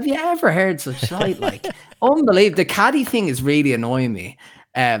 Yeah. Have you ever heard such shit? Like, unbelievable. The caddy thing is really annoying me.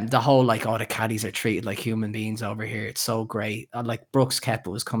 The whole, like, oh, the caddies are treated like human beings over here. It's so great. Like, Brooks Koepka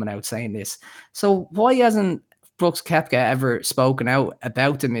was coming out saying this. So why hasn't Brooks Koepka ever spoken out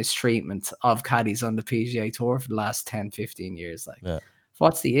about the mistreatment of caddies on the PGA Tour for the last 10, 15 years? Like, yeah.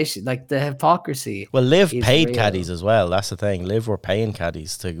 What's the issue? Like, the hypocrisy. Well, Liv paid real. Caddies as well. That's the thing. Liv were paying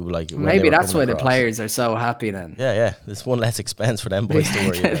caddies to, like, maybe that's why the players are so happy then. Yeah. There's one less expense for them boys to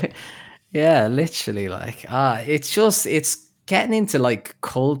worry about. Yeah, literally. Like, it's getting into like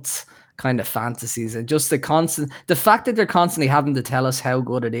cult kind of fantasies, and just the fact that they're constantly having to tell us how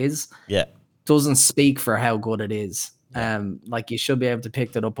good it is. Yeah. Doesn't speak for how good it is. Like, you should be able to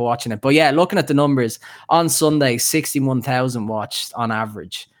pick that up watching it. But yeah, looking at the numbers on Sunday, 61,000 watched on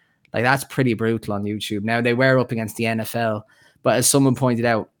average. Like that's pretty brutal on YouTube. Now they were up against the NFL, but as someone pointed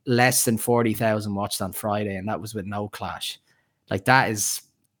out, less than 40,000 watched on Friday, and that was with no clash. Like that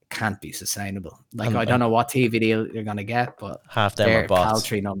can't be sustainable. Like I don't know what TV deal you're gonna get, but half them they're are bots.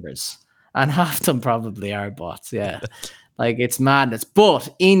 paltry numbers, and half them probably are bots. Yeah, like it's madness.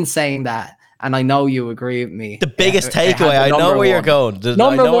 But in saying that, and I know you agree with me, the biggest takeaway. I know where you're going.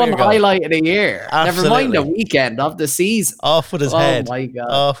 Number one highlight of the year. Absolutely. Never mind the weekend of the season. Off with his head. Oh my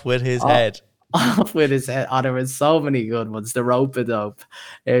god. Off with his head. Off with his head. Oh, there was so many good ones. The rope-a-dope.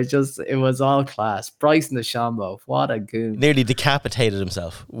 It was all class. Bryson DeChambeau, what a goon. Nearly decapitated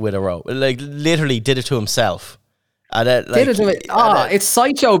himself with a rope. Like literally did it to himself. And it's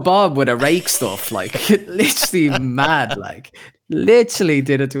Sideshow Bob with a rake stuff. Like literally mad. Like literally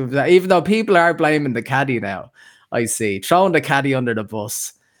did it to himself. Even though people are blaming the caddy now, I see. Throwing the caddy under the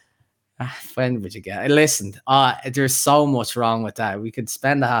bus. When would you get it? Listen, there's so much wrong with that. We could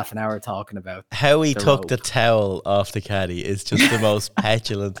spend a half an hour talking about how he took the towel off the caddy is just the most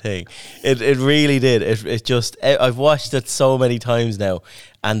petulant thing. It really did. It just I've watched it so many times now,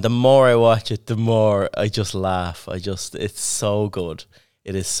 and the more I watch it, the more I just laugh. It's so good.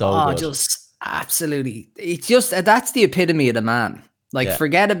 It is so good. Just absolutely. It's just that's the epitome of the man. Like,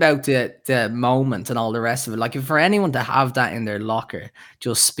 forget about the moment and all the rest of it. Like, if for anyone to have that in their locker,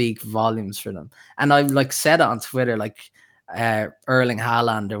 just speak volumes for them. And I've like said it on Twitter, like Erling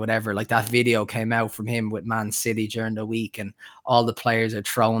Haaland or whatever, like that video came out from him with Man City during the week, and all the players are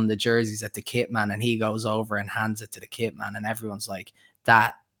throwing the jerseys at the kit man, and he goes over and hands it to the kit man, and everyone's like,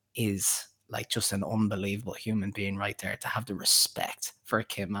 that is like just an unbelievable human being right there, to have the respect for a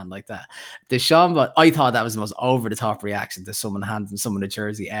kid man like that. DeChambeau, I thought that was the most over the top reaction to someone handing someone a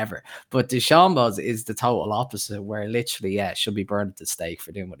jersey ever. But DeChambeau is the total opposite, where literally, should be burned at the stake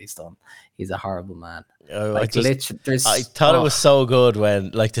for doing what he's done. He's a horrible man. I thought it was so good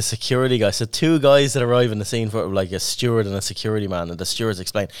when like the security guy, so two guys that arrive in the scene for like a steward and a security man, and the stewards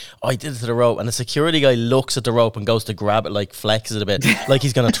explain, I did it to the rope, and the security guy looks at the rope and goes to grab it, like flexes it a bit, like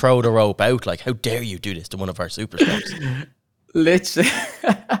he's gonna throw the rope out. Like, how dare you do this to one of our superstars? Literally.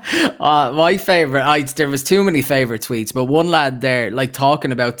 My favorite, there was too many favorite tweets, but one lad there like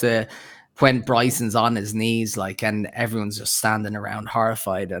talking about when Bryson's on his knees, like, and everyone's just standing around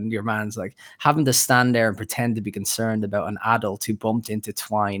horrified, and your man's like, having to stand there and pretend to be concerned about an adult who bumped into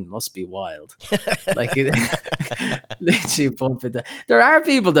Twine must be wild. Like, literally bump into. There are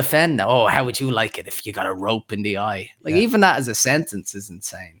people defend, oh, how would you like it if you got a rope in the eye? Like, even that as a sentence is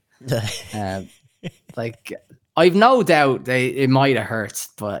insane. Like, I've no doubt it might have hurt,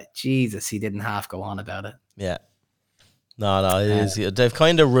 but Jesus, he didn't half go on about it. Yeah. No, it is. They've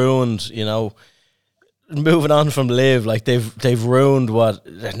kind of ruined, moving on from Live, like they've ruined what.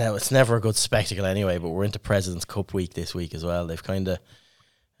 Now it's never a good spectacle anyway, but we're into President's Cup week this week as well. They've kind of,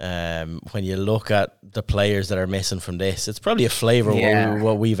 when you look at the players that are missing from this, it's probably a flavour of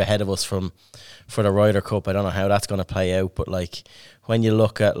what we've ahead of us for the Ryder Cup. I don't know how that's going to play out, but like when you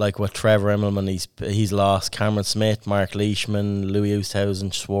look at like what Trevor Immelman, he's lost Cameron Smith, Mark Leishman, Louis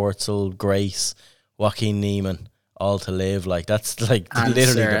Oosthuizen, Schwartzel, Grace, Joaquin Niemann, all to Live. Like that's like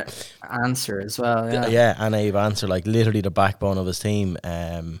literally Answer as well. And Abe Answer, like literally the backbone of his team.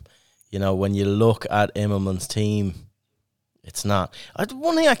 When you look at Immelman's team, it's not.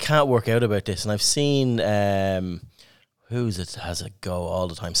 One thing I can't work out about this, and I've seen who's it has a go all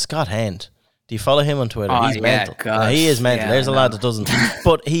the time, Scott Hend. Do you follow him on Twitter? He's mental. He is mental. There's a lad that doesn't.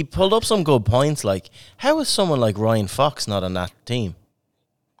 But he pulled up some good points. Like, how is someone like Ryan Fox not on that team?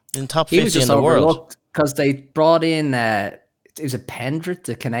 In top 50 in the world. Because they brought in, it was a Pendrith,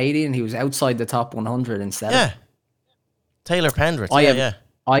 the Canadian. He was outside the top 100 instead. Yeah. Taylor Pendrith.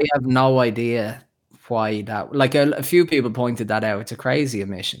 I have no idea why that. Like, a few people pointed that out. It's a crazy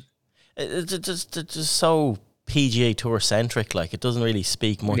omission. It's just so PGA Tour centric. Like, it doesn't really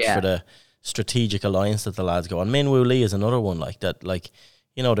speak much for the strategic alliance that the lads go on. Minwoo Lee is another one like that. Like,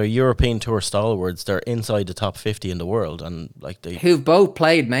 they're European Tour stalwarts. They're inside the top 50 in the world, and like who've both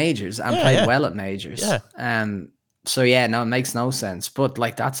played majors and played well at majors. Yeah. So it makes no sense. But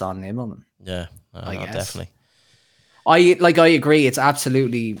like, that's on Immelman. Yeah, I guess. Definitely. I agree. It's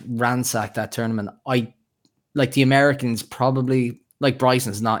absolutely ransacked that tournament. The Americans probably, like,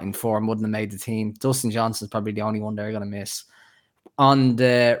 Bryson's not in form, wouldn't have made the team. Dustin Johnson's probably the only one they're going to miss. On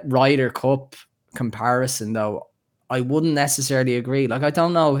the Ryder Cup comparison, though, I wouldn't necessarily agree. Like, I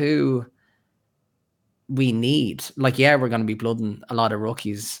don't know who we need. Like, we're going to be blooding a lot of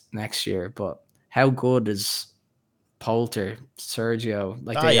rookies next year, but how good is Poulter, Sergio?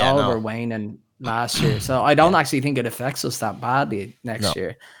 Like, they were waning last year. So I don't actually think it affects us that badly next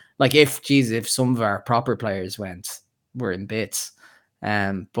year. Like, if some of our proper players we're in bits.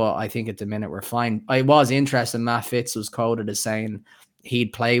 But I think at the minute we're fine. I was interested. Matt Fitz was quoted as saying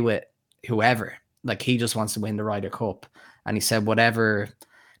he'd play with whoever. Like he just wants to win the Ryder Cup, and he said whatever,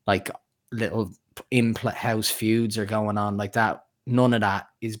 like little in-house feuds are going on like that. None of that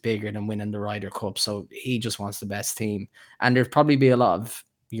is bigger than winning the Ryder Cup. So he just wants the best team, and there'd probably be a lot of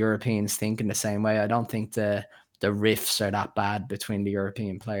Europeans thinking the same way. I don't think the rifts are that bad between the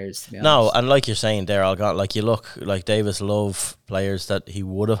European players, to be No, honest. and like you're saying, they're all got, like, you look like Davis Love, players that he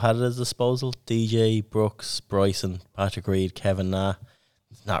would have had at his disposal: DJ, Brooks, Bryson, Patrick Reed, Kevin Na.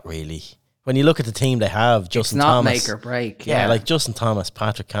 Not really. When you look at the team they have, Justin It's not Thomas, make or break. yeah, Yeah. like Justin Thomas,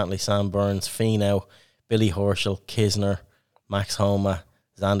 Patrick Cantley, Sam Burns, Finau, Billy Horschel, Kisner, Max Homa,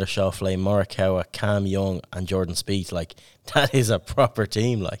 Xander Schauffele, Morikawa, Cam Young, and Jordan Spieth. Like, that is a proper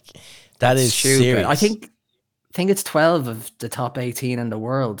team. Like, that is Stupid. serious. I think it's 12 of the top 18 in the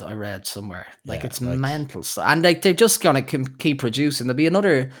world. I read somewhere. Like Yeah, it's like- mental. And like they're just gonna keep producing. There'll be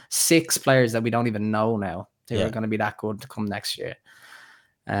another 6 players that we don't even know now. They Yeah. were going to be that good to come next year.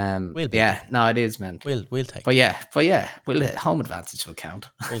 We'll beat Yeah, no, it is, man. We'll take But yeah, well, home advantage will count.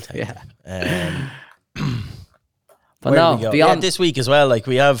 We'll take Yeah. Where But do no, we go? beyond Yeah, this week as well, like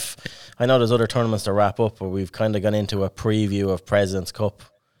we have, I know there's other tournaments to wrap up, but we've kind of gone into a preview of President's Cup.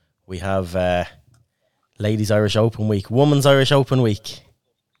 We have Ladies Irish Open Week, Women's Irish Open Week.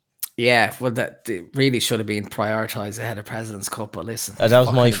 yeah, well, that it really should have been prioritized ahead of President's Cup. But listen, That was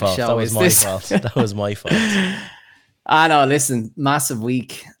what my kind of fault. show That was is my this? fault. That was my fault. I know. Listen, massive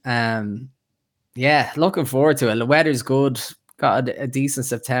week. Yeah, looking forward to it. The weather's good. Got a decent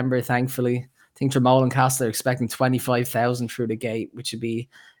September, thankfully. I think Tremole and Castle are expecting 25,000 through the gate, which would be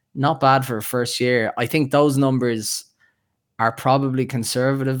not bad for a first year. I think those numbers are probably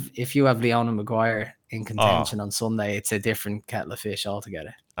conservative. If you have Leona Maguire in contention on Sunday, it's a different kettle of fish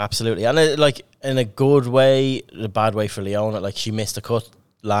altogether. Absolutely. And like in a good way, the bad way for Leona, like she missed a cut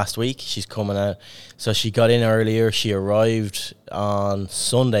last week. She's coming out. So she got in earlier. She arrived on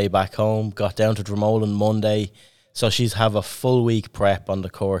Sunday back home, got down to Dromoland Monday. So she's have a full week prep on the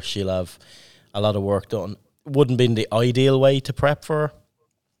course. She'll have a lot of work done. Wouldn't be the ideal way to prep for her,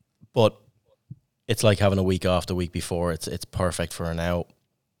 but it's like having a week off the week before. It's perfect for her now.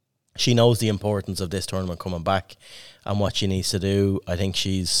 She knows the importance of this tournament coming back and what she needs to do. I think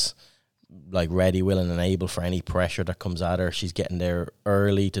she's like ready, willing, and able for any pressure that comes at her. She's getting there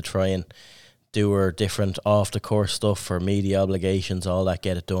early to try and do her different off the course stuff for media obligations, all that,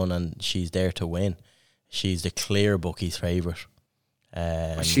 get it done, and she's there to win. She's the clear bookies' favourite.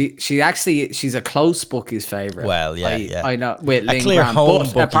 She's a close bookies favourite. Well, yeah. I know. With A clear Lindgren, home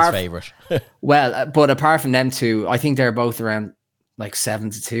but bookies apart- favourite. Well, but apart from them two, I think they're both around like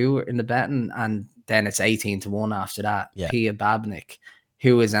 7-2 in the betting, and then it's 18-1 after that. Yeah. Pia Babnik,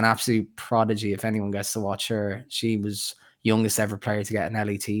 who is an absolute prodigy. If anyone gets to watch her, she was youngest ever player to get an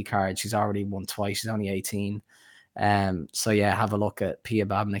LET card. She's already won twice. She's only 18. So yeah, have a look at Pia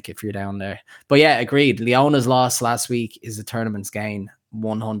Babnik if you're down there. But yeah, agreed. Leona's loss last week is the tournament's gain,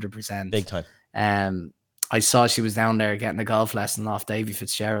 100%. Big time. I saw she was down there getting a golf lesson off Davy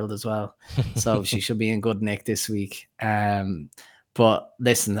Fitzgerald as well. So she should be in good nick this week. But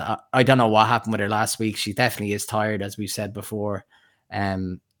listen, I don't know what happened with her last week. She definitely is tired, as we've said before.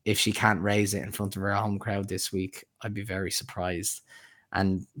 If she can't raise it in front of her home crowd this week, I'd be very surprised.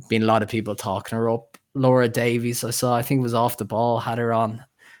 And been a lot of people talking her up. Laura Davies, I think was off the ball, had her on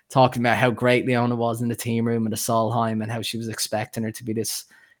talking about how great Leona was in the team room at the Solheim and how she was expecting her to be this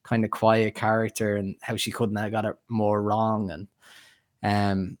kind of quiet character and how she couldn't have got it more wrong.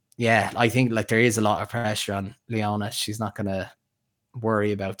 And yeah, I think like there is a lot of pressure on Leona. She's not going to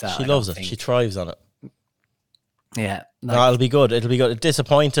worry about that. She loves it. She thrives on it. Yeah. No, it'll be good. It'll be good.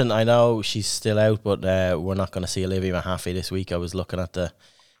 Disappointing. I know she's still out, but we're not going to see Olivia Mahaffey this week. I was looking at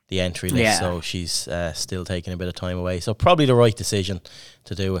the entry list, so she's still taking a bit of time away. So probably the right decision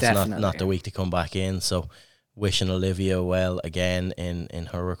to do. It's not the week to come back in. So wishing Olivia well again in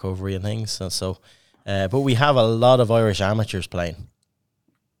her recovery and things. But we have a lot of Irish amateurs playing.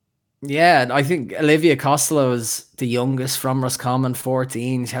 Yeah, I think Olivia Costello is the youngest from Roscommon,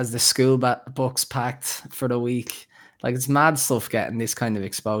 14. She has the school books packed for the week. Like, it's mad stuff getting this kind of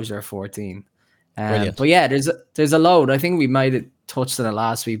exposure at 14. But yeah, there's a load. I think we might have touched on it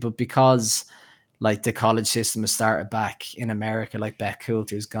last week, but because like the college system has started back in America, like Beth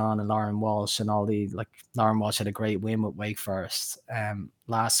Coulter's gone and Lauren Walsh and all the, like Lauren Walsh had a great win with Wake Forest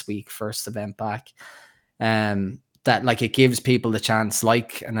last week, first event back. That like it gives people the chance,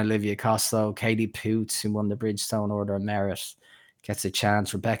 like an Olivia Costello, Katie Poots, who won the Bridgestone Order of Merit, gets a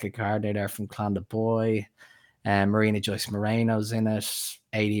chance. Rebecca Gardner there from Clondaboy, Marina Joyce Moreno's in it,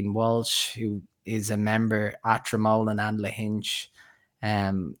 Aileen Walsh, who is a member at Tremolin and Lahinch.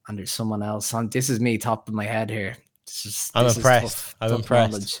 And there's someone else on. This is me top of my head here. I'm This impressed. Is I'm tough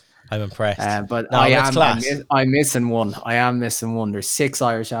impressed. knowledge. I'm impressed. But no, I'm missing one. I am missing one. There's 6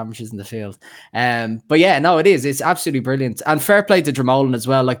 Irish amateurs in the field. But yeah, no, it is. It's absolutely brilliant. And fair play to Dromoland as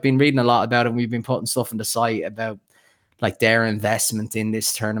well. Like, been reading a lot about it. We've been putting stuff on the site about like their investment in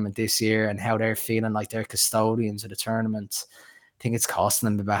this tournament this year and how they're feeling like they're custodians of the tournament. I think it's costing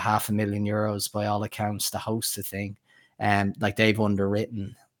them about €500,000 by all accounts to host the thing. And like, they've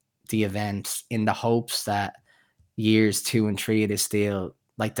underwritten the event in the hopes that years 2 and 3 of this deal,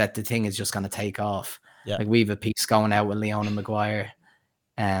 like that the thing is just going to take off. Yeah. Like, we have a piece going out with Leona Maguire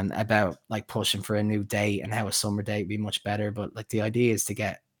about like pushing for a new date and how a summer date would be much better. But like, the idea is to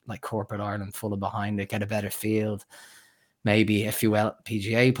get like corporate Ireland full of behind it, get a better field, maybe a few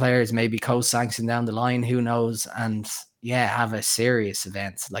PGA players, maybe co-sanction down the line, who knows? And yeah, have a serious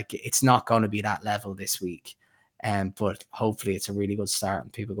event. Like, it's not going to be that level this week. But hopefully it's a really good start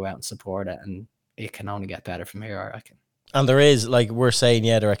and people go out and support it, and it can only get better from here, I reckon. And there is, like we're saying,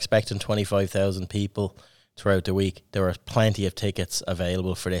 yeah, they're expecting 25,000 people throughout the week. There are plenty of tickets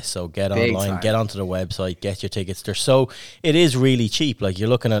available for this, so get online, get onto the website, get your tickets. It is really cheap. Like, you're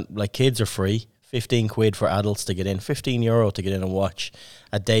looking at, like, kids are free, 15 quid for adults to get in, €15 to get in and watch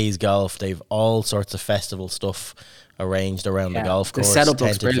a day's golf. They've all sorts of festival stuff arranged around the golf course. The setup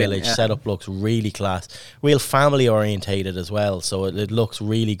looks brilliant. Village setup looks really class, real family orientated as well, so it looks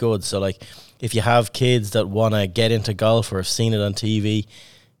really good. So like, if you have kids that want to get into golf or have seen it on TV,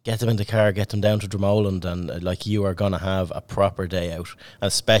 get them in the car, get them down to Dromoland, and like, you are going to have a proper day out,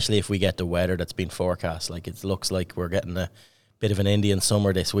 especially if we get the weather that's been forecast. Like, it looks like we're getting a bit of an Indian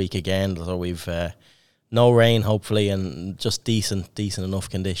summer this week again, so we've no rain hopefully, and just decent enough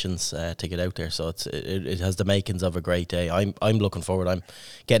conditions to get out there. So it has the makings of a great day. I'm looking forward. I'm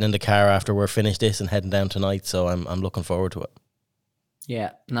getting in the car after we're finished this and heading down tonight, so I'm looking forward to it.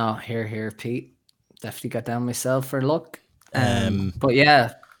 Yeah, no, here, Pete. Definitely got down myself for luck. But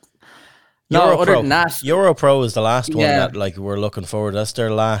yeah. No, other than that, Europro is the last one that like we're looking forward. That's their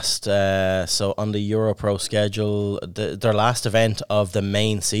last. So on the Europro schedule, their last event of the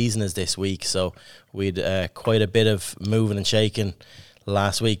main season is this week. So we'd quite a bit of moving and shaking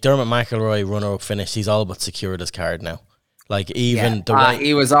last week. Dermot McIlroy, runner-up, finished. He's all but secured his card now. Like, even the way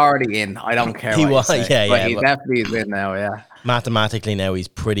he was already in. I don't care. He was, but he definitely is in now. Yeah, mathematically now he's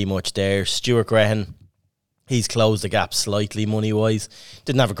pretty much there. Stuart Grehan, he's closed the gap slightly money-wise.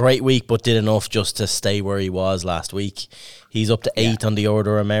 Didn't have a great week, but did enough just to stay where he was last week. He's up to 8 on the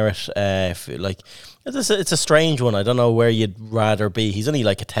Order of Merit. It's a strange one. I don't know where you'd rather be. He's only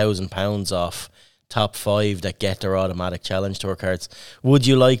like £1,000 off top 5 that get their automatic Challenge Tour cards. Would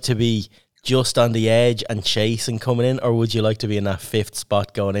you like to be just on the edge and chasing coming in, or would you like to be in that 5th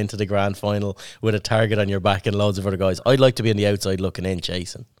spot going into the grand final with a target on your back and loads of other guys? I'd like to be on the outside looking in,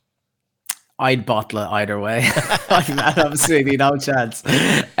 chasing. I'd bottle it either way. I've absolutely no chance.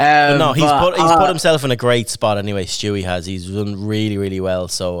 No, he's put himself in a great spot anyway. Stewie has. He's done really, really well.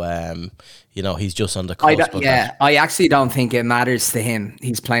 So, he's just on the cusp of that. I actually don't think it matters to him.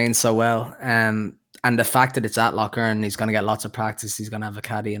 He's playing so well. And the fact that it's at Lochern, he's going to get lots of practice. He's going to have a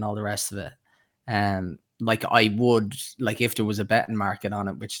caddy and all the rest of it. Like, I would, like, if there was a betting market on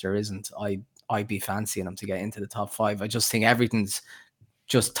it, which there isn't, I'd be fancying him to get into the top 5. I just think everything's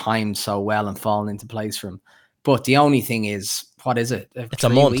just timed so well and fallen into place for him. But the only thing is, what is it? It's a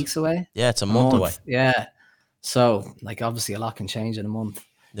month. Weeks away? Yeah, it's a month away. Yeah. So, like, obviously a lot can change in a month.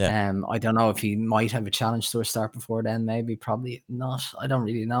 Yeah. I don't know if he might have a Challenge Tour start before then. Maybe, probably not. I don't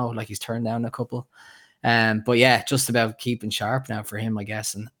really know. Like, he's turned down a couple. But yeah, just about keeping sharp now for him, I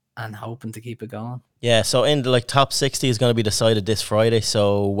guess, and hoping to keep it going. Yeah, so in the top 60 is going to be decided this Friday.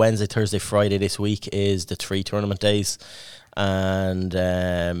 So Wednesday, Thursday, Friday this week is the 3 tournament days. And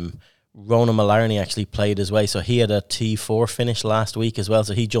Ronan Mullarney actually played his way. So he had a T4 finish last week as well.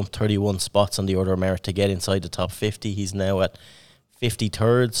 So he jumped 31 spots on the Order of Merit to get inside the top 50. He's now at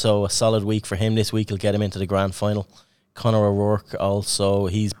 53rd. So a solid week for him this week. He'll get him into the grand final. Conor O'Rourke also,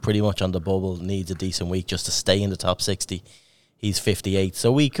 he's pretty much on the bubble, needs a decent week just to stay in the top 60. He's 58.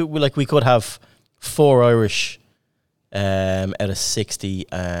 So we could have 4 Irish out of 60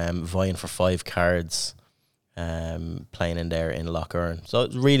 vying for 5 cards playing in there in Lochern. So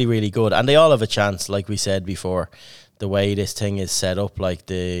it's really, really good. And they all have a chance, like we said before. The way this thing is set up, like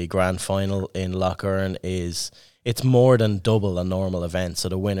the grand final in Lochern it's more than double a normal event, so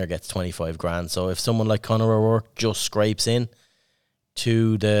the winner gets 25 grand. So if someone like Conor O'Rourke just scrapes in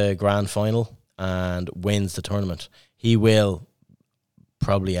to the grand final and wins the tournament, he will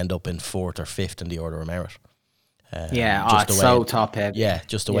probably end up in 4th or 5th in the Order of Merit. Yeah, it's so top heavy. Yeah,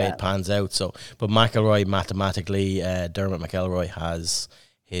 just the way it pans out. So, but McIlroy mathematically, Dermot McIlroy has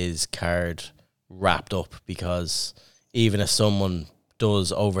his card wrapped up, because even if someone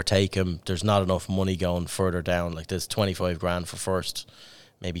does overtake him, there's not enough money going further down. Like, there's 25 grand for first,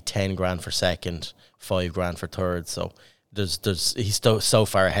 maybe 10 grand for second, 5 grand for third. So he's so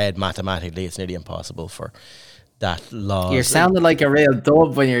far ahead mathematically, it's nearly impossible for that law. You're sounding like a real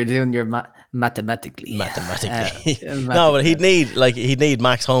dub when you're doing your mathematically. No, but he'd need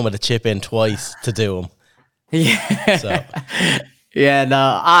Max Homa to chip in twice to do him. Yeah. So. Yeah,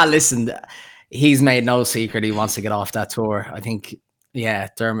 no. Listen, he's made no secret he wants to get off that tour. I think,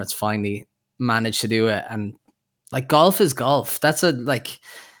 Dermot's finally managed to do it. And like, golf is golf. It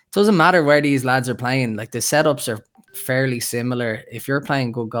doesn't matter where these lads are playing. Like, the setups are fairly similar. If you're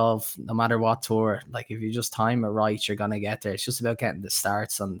playing good golf, no matter what tour, like, if you just time it right, you're gonna get there. It's just about getting the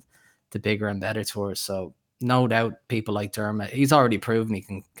starts on the bigger and better tours. So no doubt people like Dermot, he's already proven he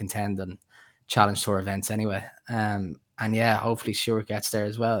can contend and challenge tour events anyway. And yeah, hopefully Stewart gets there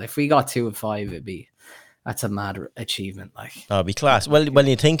as well. If we got 2 of 5, that's a mad achievement. Like, that'd be class. Well, when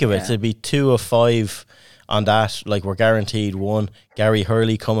you think of it, it'd be 2 of 5 on that. Like, we're guaranteed 1. Gary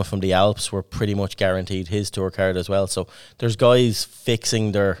Hurley, coming from the Alps, we're pretty much guaranteed his tour card as well. So there's guys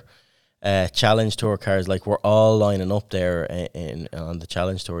fixing their challenge tour cards. Like, we're all lining up there on the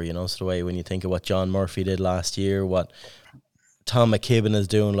challenge tour, you know. So the way, when you think of what John Murphy did last year, what Tom McKibben is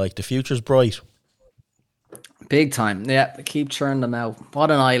doing, like, the future's bright. Big time. Yeah, keep churning them out.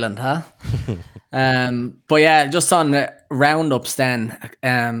 What an island, huh? But yeah, just on the roundups then,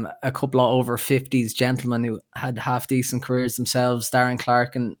 a couple of over 50s gentlemen who had half decent careers themselves. Darren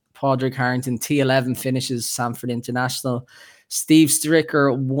Clark and Padraig Harrington, T11 finishes Sanford International. Steve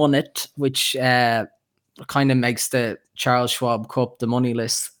Stricker won it, which kind of makes the Charles Schwab Cup, the money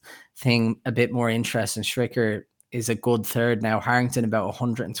list thing, a bit more interesting. Stricker is a good third now. Harrington about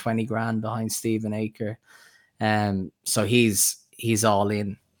 120 grand behind Stephen Aker. So he's all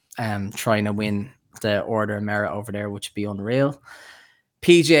in, trying to win the Order of Merit over there, which would be unreal.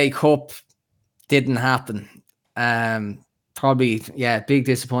 PGA Cup didn't happen. Probably, big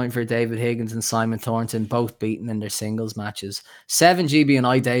disappointment for David Higgins and Simon Thornton, both beaten in their singles matches. 7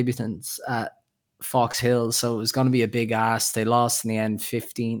 GB&I debutants at Fox Hills, so it was going to be a big ask. They lost in the end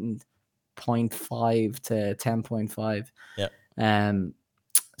 15.5 to 10.5. Yeah.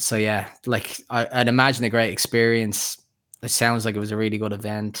 So yeah, like, I'd imagine a great experience. It sounds like it was a really good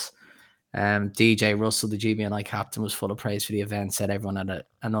event. DJ Russell, the GB&I captain, was full of praise for the event, said everyone had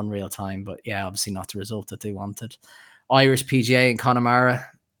an unreal time, but yeah, obviously not the result that they wanted. Irish PGA in Connemara,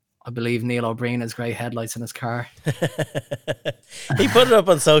 I believe Neil O'Brien has great headlights in his car. He put it up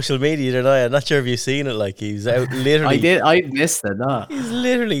on social media tonight. I'm not sure if you've seen it. Like, he's out literally. I missed it. No. He's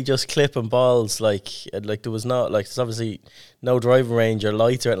literally just clipping balls. Like there was not, like, there's obviously no driving range or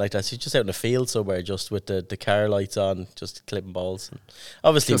lights or anything like that. So he's just out in the field somewhere, just with the car lights on, just clipping balls. And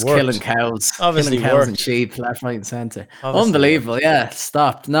obviously, just worked. killing cows. Obviously, killing cows and sheep, left, right, and centre. Unbelievable. Worked. Yeah,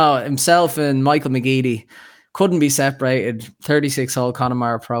 stopped. No, himself and Michael McGeady couldn't be separated. 36-hole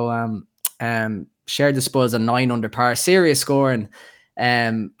Connemara Pro-Am. Shared the spoils a 9 under par. Serious scoring.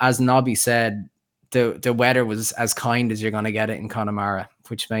 As Nobby said, the weather was as kind as you're going to get it in Connemara,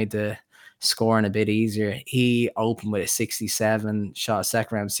 which made the scoring a bit easier. He opened with a 67, shot a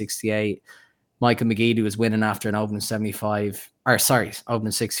second round 68. Michael McGeady was winning after an opening 65.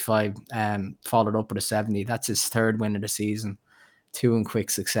 Opening 65. Followed up with a 70. That's his third win of the season. 2 in quick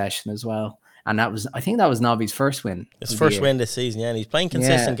succession as well. And I think that was Nobby's first win. His first win this season, yeah. And he's playing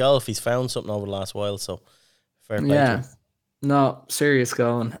consistent golf. He's found something over the last while, so fair play to him. No, serious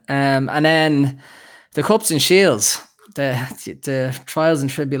going. And then the Cups and Shields, the trials and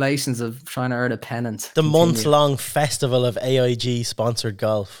tribulations of trying to earn a pennant. The month-long festival of AIG sponsored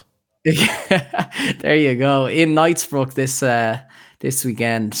golf. There you go. In Knightsbrook this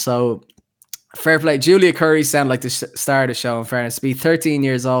weekend. So fair play. Julia Curry sounded like the star of the show, in fairness. To be 13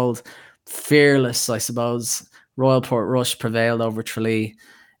 years old, fearless, I suppose. Royal Portrush prevailed over Tralee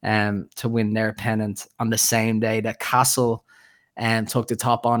to win their pennant on the same day that Castle took the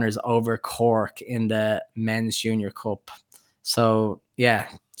top honours over Cork in the Men's Junior Cup. So, yeah,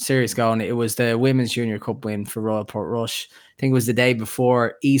 serious going. It was the Women's Junior Cup win for Royal Portrush. I think it was the day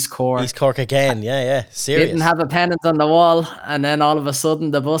before East Cork. East Cork again, yeah. Serious. Didn't have a pennant on the wall, and then all of a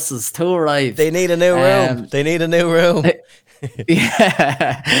sudden the buses too arrived. They need a new room.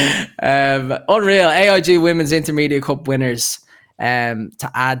 Unreal. AIG Women's Intermediate Cup winners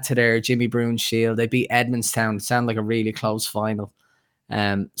to add to their Jimmy Brune Shield. They beat Edmondstown. Sound like a really close final.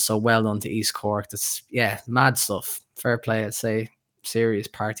 So well done to East Cork. That's mad stuff. Fair play, I'd say. serious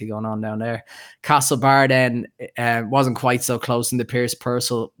party going on down there. Castlebar then wasn't quite so close in the Pierce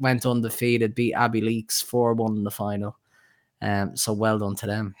Purcell, went undefeated, beat Abbey Leaks 4-1 in the final. So well done to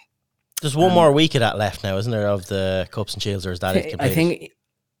them. There's one more week of that left now, isn't there, of the Cups and Shields, or is that it completed?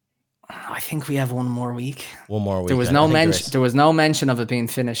 I think we have one more week. One more week. There was no mention. There was no mention of it being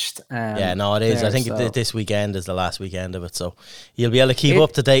finished. Yeah, no, it is. I think this weekend is the last weekend of it, so you'll be able to keep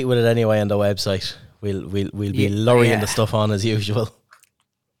up to date with it anyway on the website. We'll be lurrying the stuff on as usual.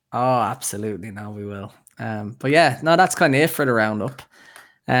 Oh, absolutely. No, we will. But yeah, no, that's kind of it for the roundup.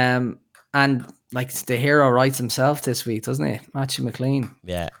 And like the hero writes himself this week, doesn't he? Matthew McLean.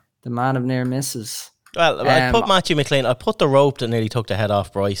 Yeah. The man of near misses. Well, I put Matthew McLean. I put the rope that nearly took the head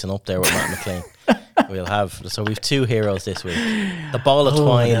off Bryson up there with Matt McLean. We've two heroes this week: the ball of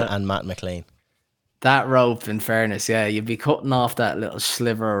twine and Matt McLean. That rope, in fairness, yeah, you'd be cutting off that little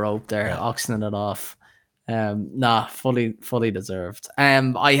sliver of rope there, oxening it off. Fully deserved.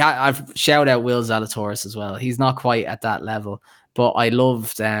 I've shout out Will Zalatoris as well. He's not quite at that level, but I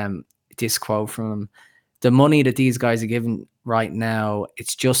loved this quote from him. The money that these guys are giving right now,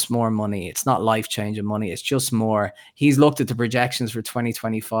 it's just more money. It's not life-changing money. It's just more. He's looked at the projections for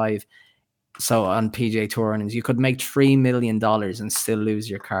 2025. So on PGA Tour earnings, you could make $3 million and still lose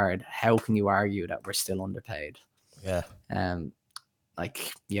your card. How can you argue that we're still underpaid? Yeah.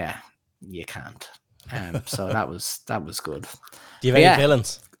 You can't. So that was good. Do you have any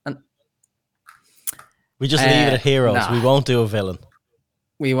villains? We just leave it at heroes. Nah. We won't do a villain.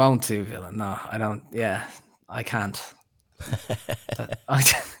 We won't do villain. No, I don't. Yeah, I can't.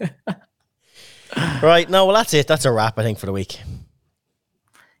 Right. No, well, that's it. That's a wrap, I think, for the week.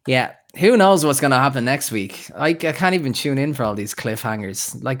 Yeah. Who knows what's going to happen next week? I can't even tune in for all these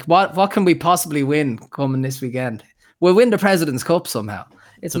cliffhangers. Like, what can we possibly win coming this weekend? We'll win the President's Cup somehow.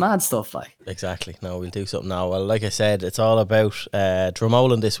 It's mad stuff, like. Exactly. No, we'll do something now. Well, like I said, it's all about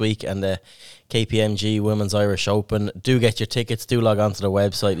Dromoland this week and the KPMG Women's Irish Open. Do get your tickets. Do log on to the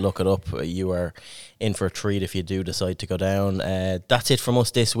website. Look it up. You are in for a treat if you do decide to go down. That's it from us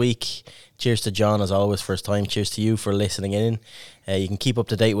this week. Cheers to John, as always, for his time. Cheers to you for listening in. You can keep up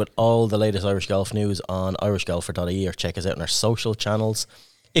to date with all the latest Irish golf news on irishgolfer.ie or check us out on our social channels.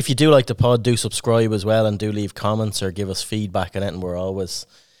 If you do like the pod, do subscribe as well and do leave comments or give us feedback on it, and we're always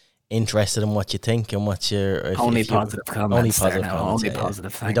interested in what you think and what you're... Only positive comments. Only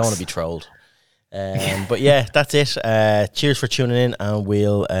positive, thanks. We don't want to be trolled. But yeah, that's it. Cheers for tuning in, and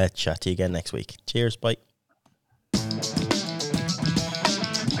we'll chat to you again next week. Cheers, bye.